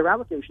 And again, they're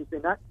allegations, they're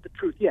not the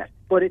truth yet,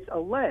 but it's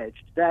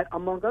alleged that,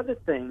 among other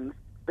things,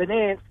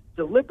 Binance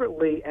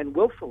deliberately and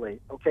willfully,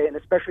 and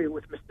especially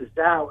with Mr.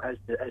 Zhao as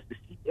the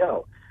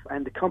CEO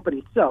and the company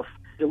itself,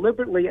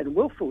 deliberately and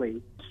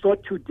willfully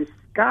sought to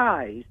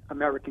disguise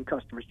American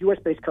customers,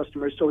 U.S.-based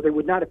customers, so they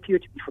would not appear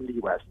to be from the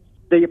U.S.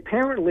 They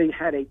apparently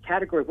had a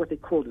category of what they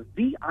called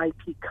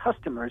VIP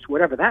customers,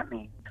 whatever that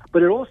means,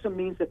 but it also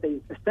means that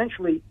they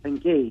essentially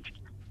engaged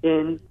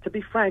in, to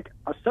be frank,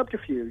 a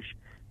subterfuge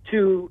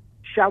to,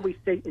 shall we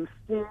say,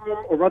 inform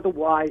or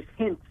otherwise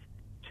hint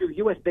to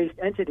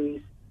U.S.-based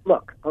entities,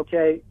 look,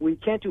 we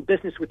can't do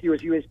business with you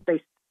as a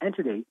U.S.-based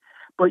entity,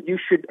 but you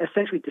should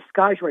essentially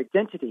disguise your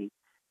identity.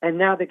 And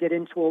now they get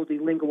into all the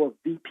lingo of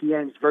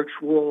VPNs,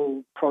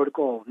 virtual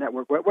protocol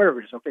network,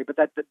 whatever it is, but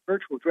that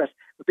virtual address,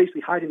 but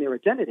basically hiding their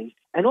identities.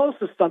 And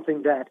also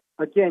something that,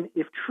 again,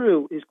 if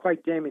true, is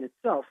quite damning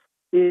itself,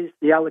 is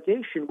the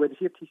allegation where the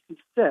CFTC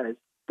says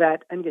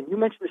that, and again, you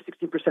mentioned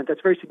the 16%,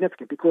 that's very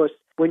significant because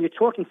when you're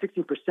talking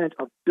 16%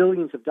 of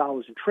billions of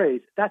dollars in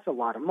trades, that's a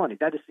lot of money.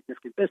 That is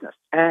significant business.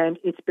 And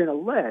it's been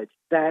alleged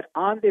that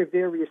on their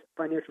various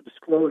financial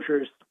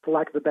disclosures, for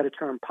lack of a better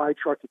term, pie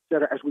charts, et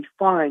cetera, as we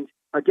find,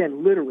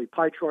 again, literally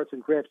pie charts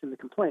and graphs in the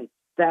complaint,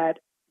 that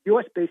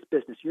U.S.-based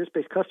business,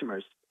 U.S.-based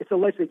customers, it's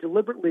alleged they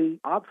deliberately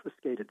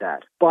obfuscated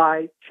that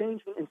by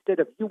changing, instead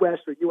of U.S.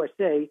 or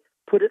USA,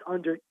 put it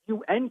under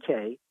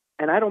UNK,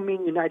 and I don't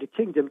mean United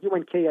Kingdom,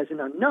 UNK as an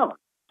unknown.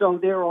 So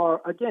there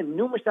are, again,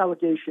 numerous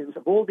allegations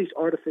of all these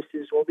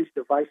artifices, all these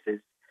devices,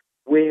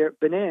 where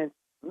Binance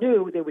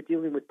knew they were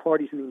dealing with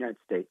parties in the United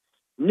States,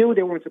 knew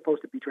they weren't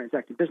supposed to be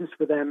transacting business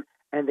for them,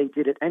 and they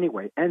did it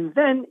anyway. And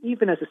then,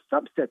 even as a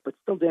subset, but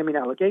still damning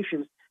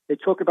allegations, they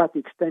talk about the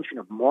extension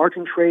of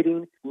margin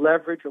trading,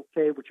 leverage,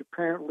 which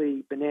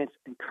apparently Binance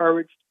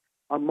encouraged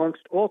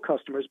amongst all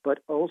customers, but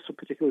also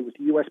particularly with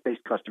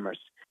U.S.-based customers.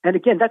 And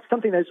again, that's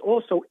something that is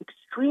also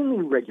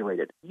extremely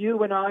regulated.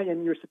 You and I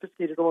and your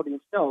sophisticated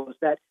audience knows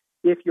that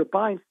if you're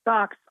buying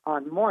stocks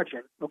on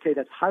margin,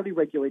 that's highly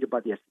regulated by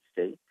the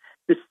SEC.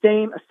 The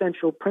same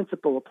essential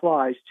principle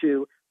applies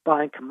to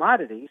buying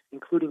commodities,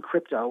 including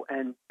crypto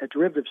and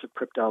derivatives of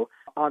crypto,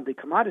 on the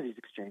commodities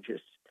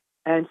exchanges.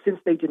 And since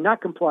they did not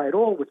comply at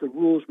all with the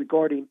rules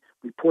regarding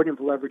reporting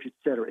of leverage, et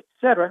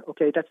cetera,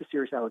 that's a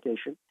serious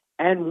allegation.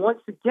 And once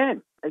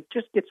again, it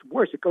just gets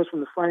worse. It goes from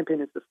the frying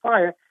pan into the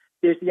fire.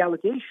 there's the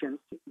allegations,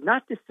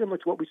 not dissimilar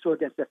to what we saw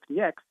against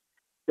FTX,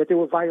 that there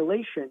were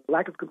violations,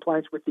 lack of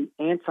compliance with the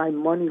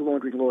anti-money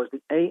laundering laws,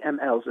 the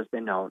AMLs as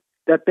they're known,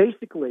 that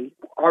basically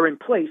are in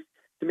place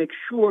to make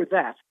sure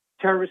that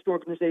terrorist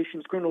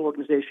organizations, criminal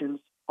organizations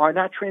are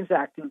not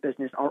transacting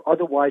business or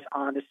otherwise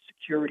honest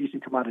securities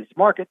and commodities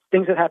markets,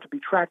 things that have to be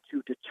tracked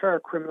to deter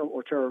criminal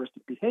or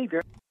terroristic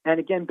behavior. And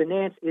again,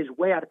 Binance is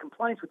way out of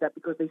compliance with that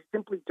because they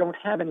simply don't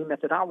have any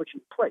methodology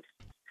in place.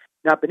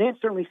 Now,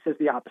 Binance certainly says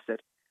the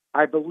opposite.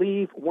 I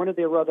believe one of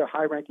their other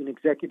high-ranking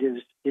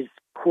executives is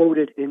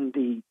quoted in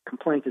the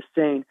complaint as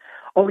saying,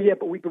 oh, yeah,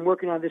 but we've been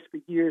working on this for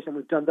years and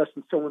we've done thus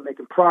and so, we're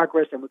making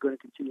progress and we're going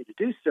to continue to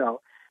do so.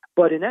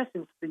 But in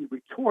essence, the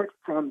retort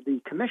from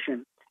the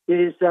commission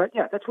is,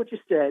 yeah, that's what you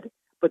said,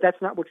 but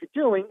that's not what you're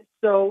doing.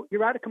 So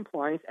you're out of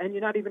compliance and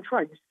you're not even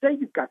trying. You say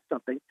you've got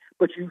something,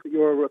 but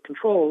your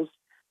controls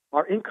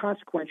are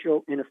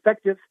inconsequential,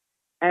 ineffective,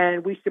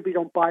 and we simply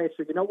don't buy it.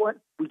 So you know what?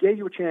 We gave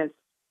you a chance.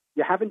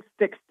 You haven't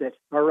fixed it,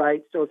 all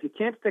right? So if you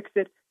can't fix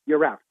it,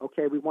 you're out,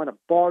 okay? We want to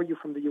bar you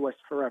from the U.S.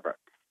 forever.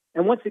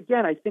 And once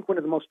again, I think one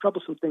of the most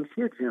troublesome things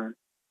here, June,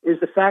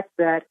 is the fact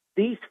that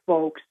these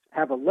folks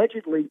have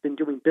allegedly been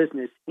doing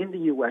business in the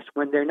U.S.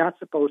 when they're not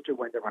supposed to,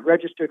 when they're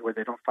unregistered, where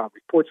they don't file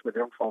reports, where they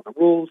don't follow the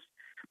rules,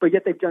 but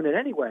yet they've done it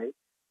anyway.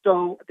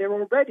 So they're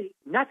already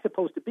not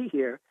supposed to be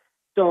here.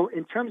 So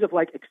in terms of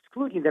like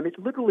excluding them, it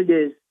literally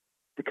is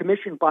the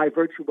commission by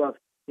virtue of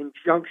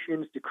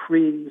injunctions,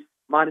 decrees,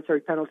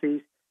 monetary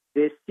penalties.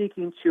 They're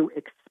seeking to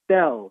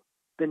expel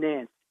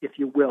Binance, if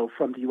you will,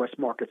 from the U.S.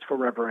 markets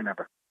forever and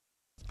ever.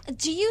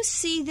 Do you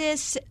see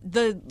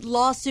the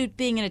lawsuit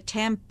being an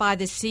attempt by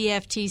the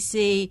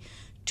CFTC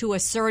to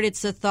assert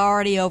its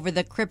authority over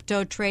the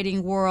crypto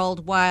trading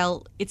world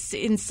while it's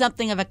in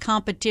something of a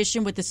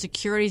competition with the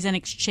Securities and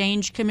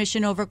Exchange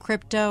Commission over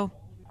crypto?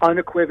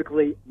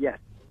 Unequivocally, yes.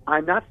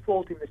 I'm not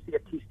faulting the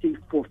CFTC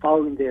for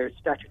following their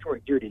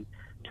statutory duty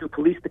to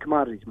police the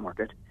commodities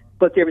market.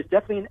 But there is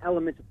definitely an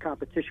element of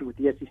competition with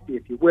the SEC,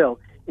 if you will.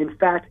 In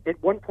fact,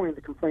 at one point in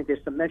the complaint,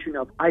 there's some mention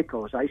of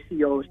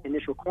ICO's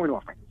initial coin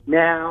offering.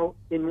 Now,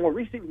 in more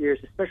recent years,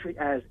 especially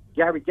as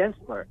Gary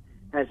Gensler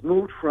has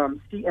moved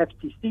from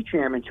CFTC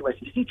chairman to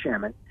SEC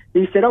chairman,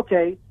 he said,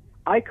 okay,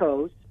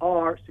 ICOs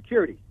are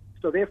securities.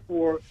 So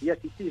therefore, the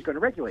SEC is going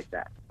to regulate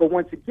that. But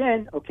once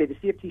again, okay, the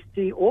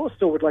CFTC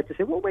also would like to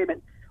say, well, wait a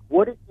minute.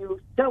 What are you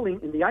selling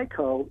in the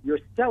ICO? You're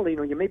selling,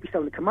 or you may be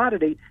selling a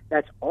commodity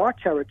that's our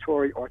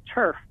territory or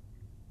turf.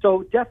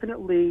 So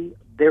definitely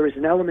there is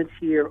an element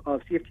here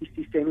of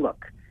CFTC saying,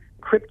 look,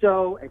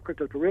 crypto and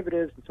crypto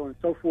derivatives and so on and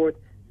so forth,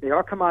 they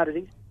are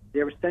commodities.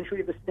 They're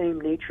essentially of the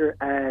same nature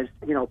as,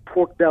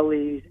 pork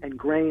bellies and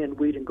grain and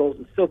wheat and gold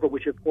and silver,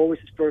 which have always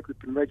historically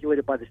been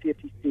regulated by the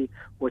CFTC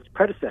or its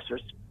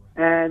predecessors.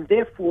 And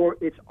therefore,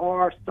 it's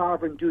our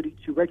sovereign duty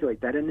to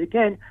regulate that. And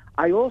again,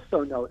 I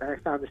also note, and I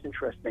found this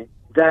interesting,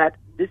 that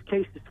this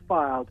case is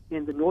filed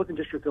in the Northern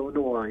District of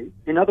Illinois,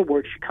 in other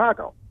words,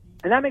 Chicago.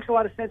 And that makes a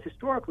lot of sense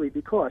historically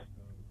because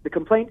the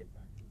complaint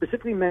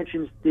specifically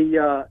mentions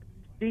the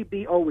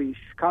CBOE,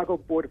 Chicago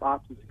Board of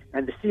Options,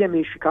 and the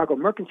CME, Chicago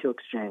Mercantile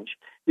Exchange,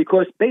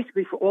 because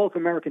basically for all of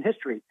American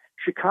history,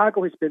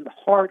 Chicago has been the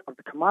heart of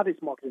the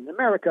commodities market in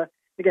America.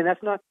 Again,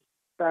 that's not to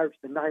disparage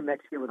the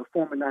NYMEX here or the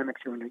former NYMEX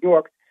here in New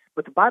York,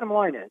 but the bottom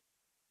line is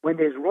when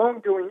there's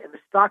wrongdoing in the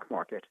stock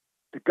market,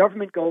 the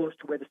government goes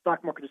to where the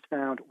stock market is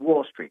found,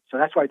 Wall Street. So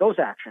that's why those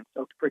actions,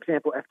 so for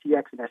example,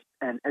 FTX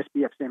and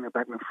SBF, Samuel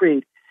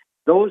Bankman-Fried,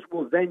 those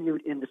were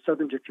venued in the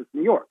Southern District of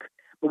New York.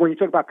 But when you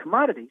talk about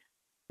commodities,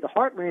 the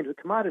heartland of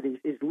commodities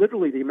is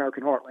literally the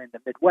American heartland, the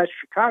Midwest,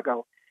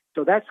 Chicago.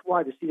 So that's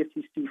why the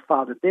CFTC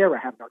filed it there, I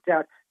have no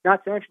doubt.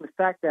 Not to mention the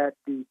fact that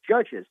the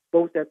judges,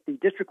 both at the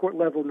district court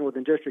level,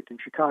 Northern District in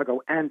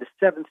Chicago, and the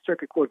Seventh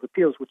Circuit Court of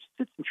Appeals, which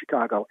sits in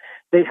Chicago,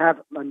 they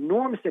have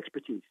enormous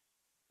expertise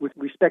with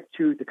respect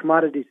to the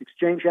Commodities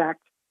Exchange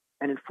Act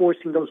and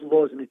enforcing those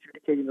laws and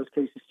adjudicating those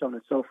cases, so on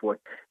and so forth.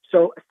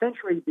 So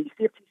essentially, the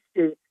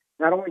CFTC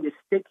not only is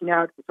staking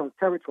out its own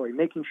territory,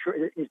 making sure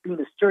it is being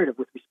assertive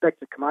with respect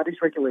to commodities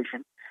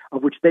regulation,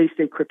 of which they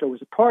say crypto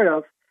is a part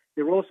of.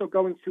 They're also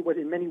going to what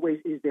in many ways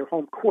is their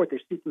home court. They're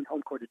seeking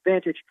home court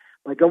advantage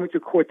by going to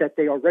court that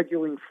they are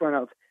regularly in front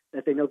of,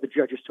 that they know the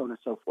judges, so on and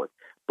so forth.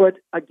 But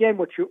again,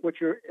 what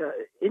you're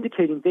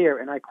indicating there,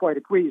 and I quite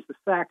agree, is the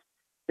fact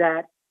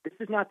that this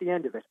is not the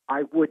end of it.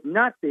 I would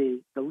not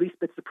be the least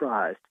bit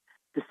surprised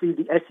to see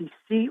the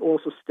SEC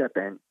also step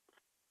in.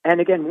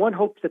 And again, one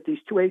hopes that these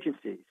two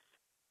agencies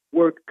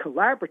work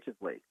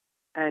collaboratively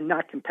and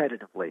not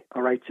competitively,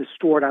 all right, to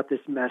sort out this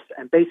mess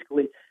and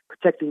basically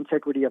protect the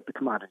integrity of the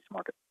commodities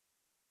market.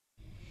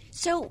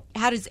 So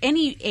how does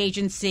any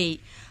agency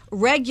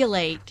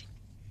regulate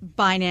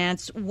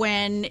Binance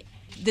when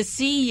the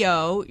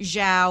CEO,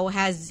 Zhao,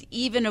 has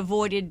even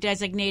avoided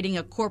designating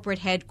a corporate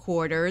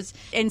headquarters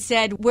and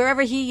said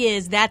wherever he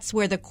is, that's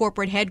where the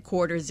corporate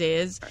headquarters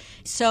is?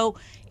 So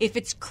if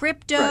it's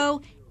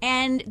crypto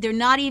and they're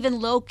not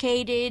even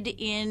located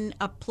in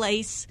a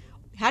place,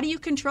 how do you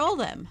control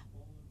them?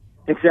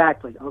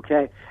 Exactly,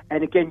 okay.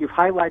 And again, you've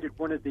highlighted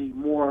one of the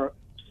more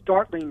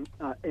startling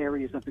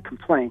areas of the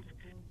complaint,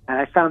 and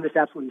I found this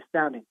absolutely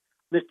astounding.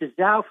 Mr.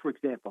 Zhao, for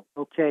example,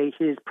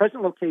 his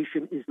present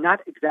location is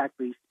not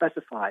exactly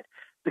specified.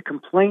 The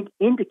complaint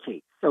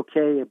indicates,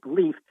 a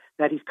belief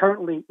that he's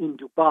currently in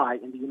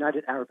Dubai in the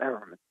United Arab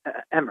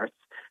Emirates,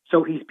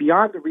 so he's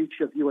beyond the reach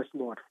of U.S.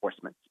 law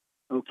enforcement,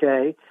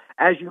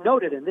 As you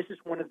noted, and this is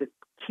one of the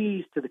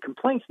keys to the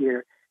complaint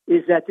here,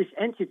 is that this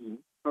entity,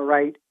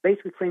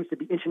 basically claims to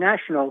be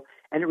international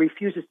and it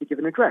refuses to give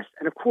an address.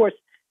 And of course,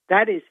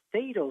 that is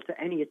fatal to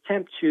any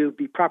attempt to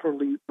be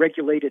properly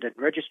regulated and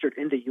registered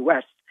in the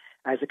U.S.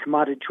 as a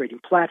commodity trading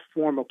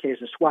platform,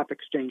 as a swap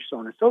exchange, so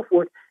on and so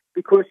forth,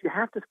 because you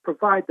have to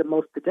provide the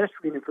most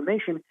pedestrian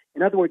information.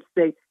 In other words,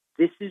 say,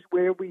 this is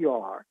where we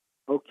are,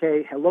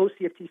 hello,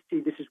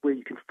 CFTC, this is where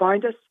you can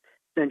find us,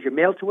 send your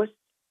mail to us.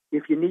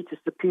 If you need to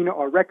subpoena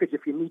our records,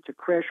 if you need to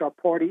crash our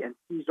party and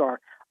seize our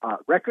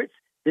records,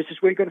 this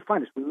is where you're going to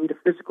find us. We need a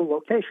physical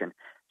location.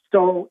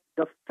 So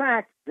the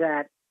fact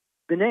that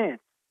Binance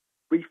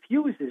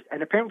refuses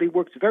and apparently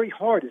works very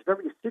hard, is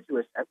very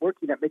assiduous at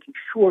working at making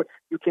sure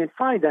you can't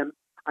find them,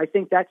 I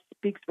think that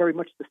speaks very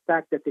much to the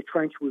fact that they're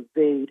trying to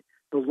evade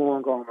the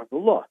long arm of the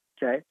law,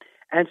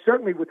 And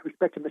certainly with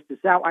respect to Mr.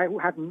 Zhao, I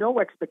have no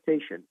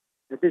expectation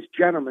that this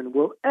gentleman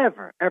will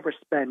ever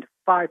spend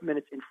 5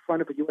 minutes in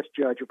front of a U.S.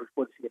 judge or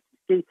before the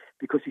CFTC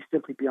because he's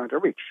simply beyond our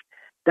reach.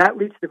 That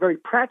leads to the very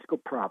practical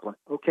problem,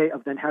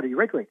 of then how do you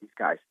regulate these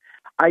guys?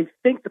 I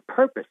think the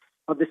purpose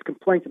of this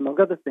complaint, among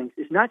other things,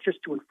 is not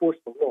just to enforce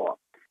the law,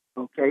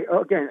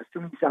 again,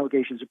 assuming these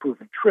allegations are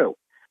proven true,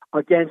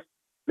 against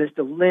Mr.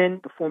 Lin,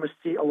 the former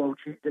COO,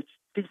 the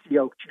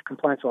CCO, Chief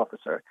Compliance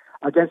Officer,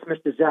 against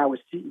Mr. Zhao as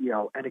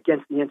CEO, and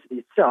against the entity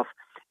itself.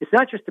 It's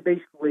not just to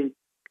basically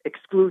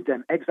exclude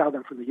them, exile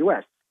them from the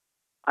U.S.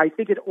 I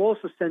think it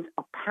also sends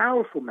a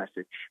powerful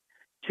message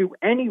to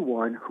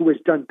anyone who has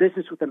done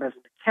business with them as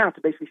an account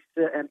to basically,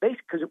 and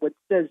basically, because what it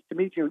says to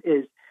me, June,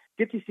 is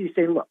FTC is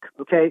saying, look,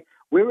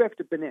 we're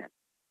after Binance.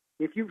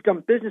 If you've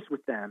done business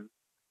with them,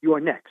 you are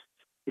next.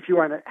 If you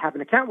have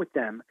an account with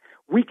them,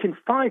 we can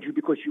find you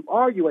because you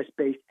are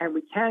U.S.-based and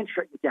we can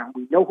shut you down.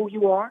 We know who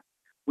you are.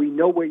 We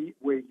know where you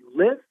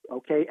live,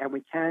 and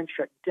we can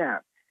shut you down.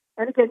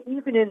 And again,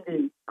 even in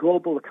the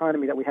global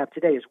economy that we have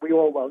today, as we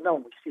all well know,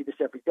 and we see this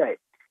every day,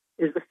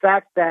 is the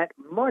fact that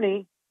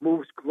money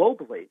moves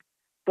globally.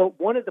 But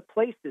one of the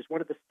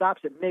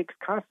stops it makes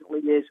constantly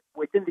is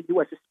within the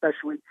U.S.,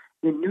 especially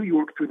in New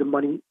York, through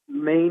the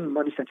main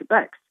money center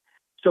banks.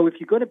 So if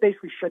you're going to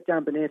basically shut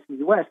down Binance in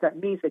the U.S., that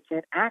means they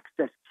can't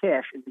access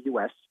cash in the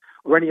U.S.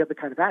 or any other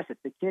kind of assets.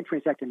 They can't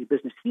transact any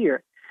business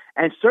here.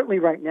 And certainly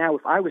right now,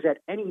 if I was at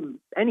any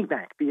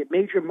bank, be it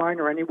major,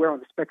 minor, or anywhere on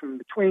the spectrum in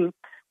between,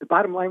 the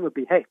bottom line would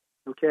be, hey,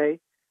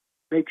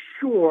 make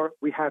sure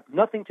we have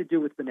nothing to do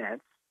with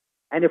Binance.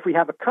 And if we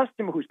have a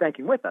customer who's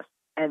banking with us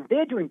and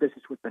they're doing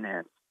business with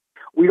Binance,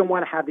 we don't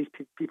want to have these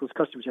people's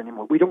customers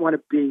anymore. We don't want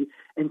to be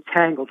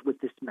entangled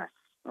with this mess,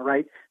 all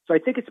right? So I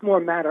think it's more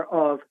a matter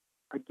of,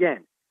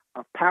 again,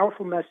 a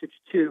powerful message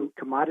to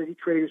commodity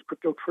traders,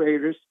 crypto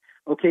traders,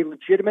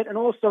 legitimate, and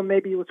also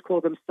maybe let's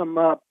call them some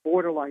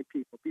borderline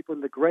people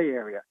in the gray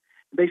area,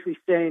 basically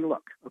saying,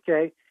 look,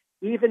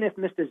 even if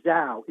Mr.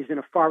 Zhao is in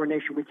a foreign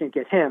nation, we can't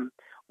get him.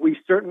 We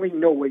certainly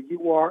know where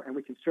you are, and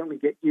we can certainly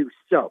get you.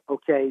 So,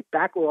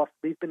 back off,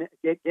 leave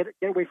get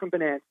away from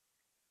Binance,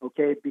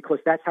 because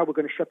that's how we're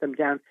going to shut them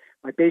down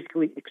by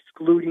basically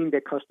excluding their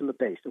customer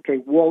base,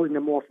 walling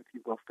them off, if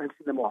you will,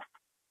 fencing them off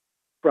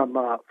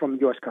from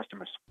U.S.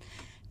 customers.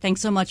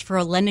 Thanks so much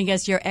for lending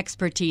us your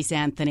expertise,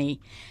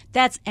 Anthony.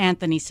 That's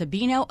Anthony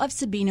Sabino of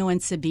Sabino &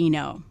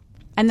 Sabino.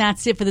 And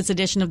that's it for this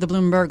edition of the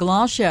Bloomberg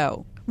Law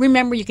Show.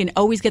 Remember, you can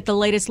always get the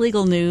latest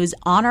legal news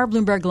on our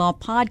Bloomberg Law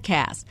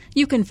podcast.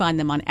 You can find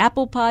them on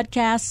Apple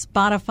Podcasts,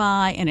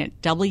 Spotify, and at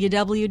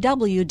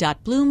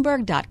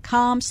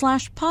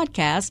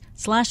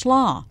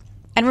www.bloomberg.com/podcast/law.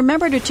 And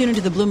remember to tune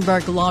into the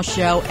Bloomberg Law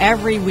Show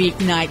every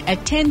weeknight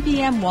at 10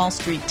 p.m. Wall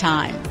Street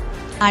time.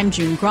 I'm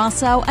June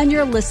Grosso, and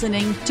you're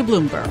listening to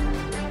Bloomberg.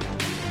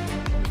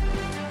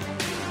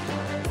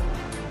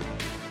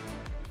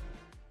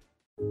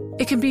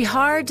 It can be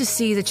hard to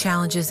see the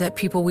challenges that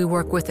people we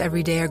work with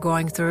every day are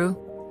going through.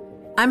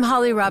 I'm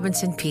Holly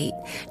Robinson Peete.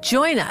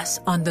 Join us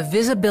on The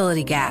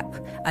Visibility Gap,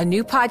 a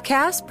new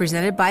podcast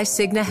presented by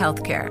Cigna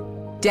Healthcare.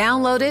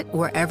 Download it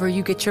wherever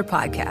you get your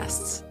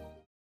podcasts.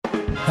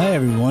 Hi,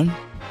 everyone.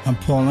 I'm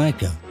Paul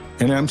Anka.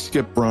 And I'm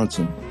Skip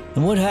Bronson.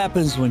 And what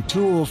happens when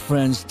two old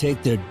friends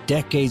take their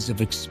decades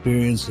of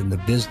experience in the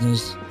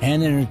business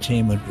and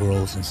entertainment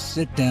worlds and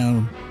sit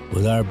down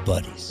with our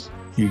buddies?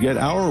 You get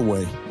Our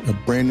Way, a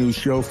brand new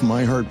show from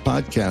iHeart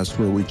Podcast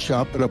where we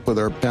chop it up with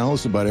our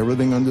pals about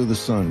everything under the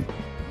sun.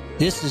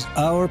 This is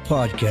our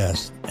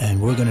podcast,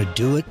 and we're going to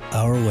do it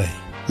our way.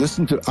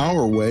 Listen to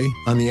Our Way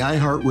on the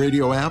iHeart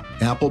Radio app,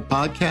 Apple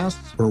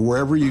Podcasts, or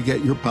wherever you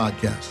get your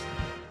podcasts.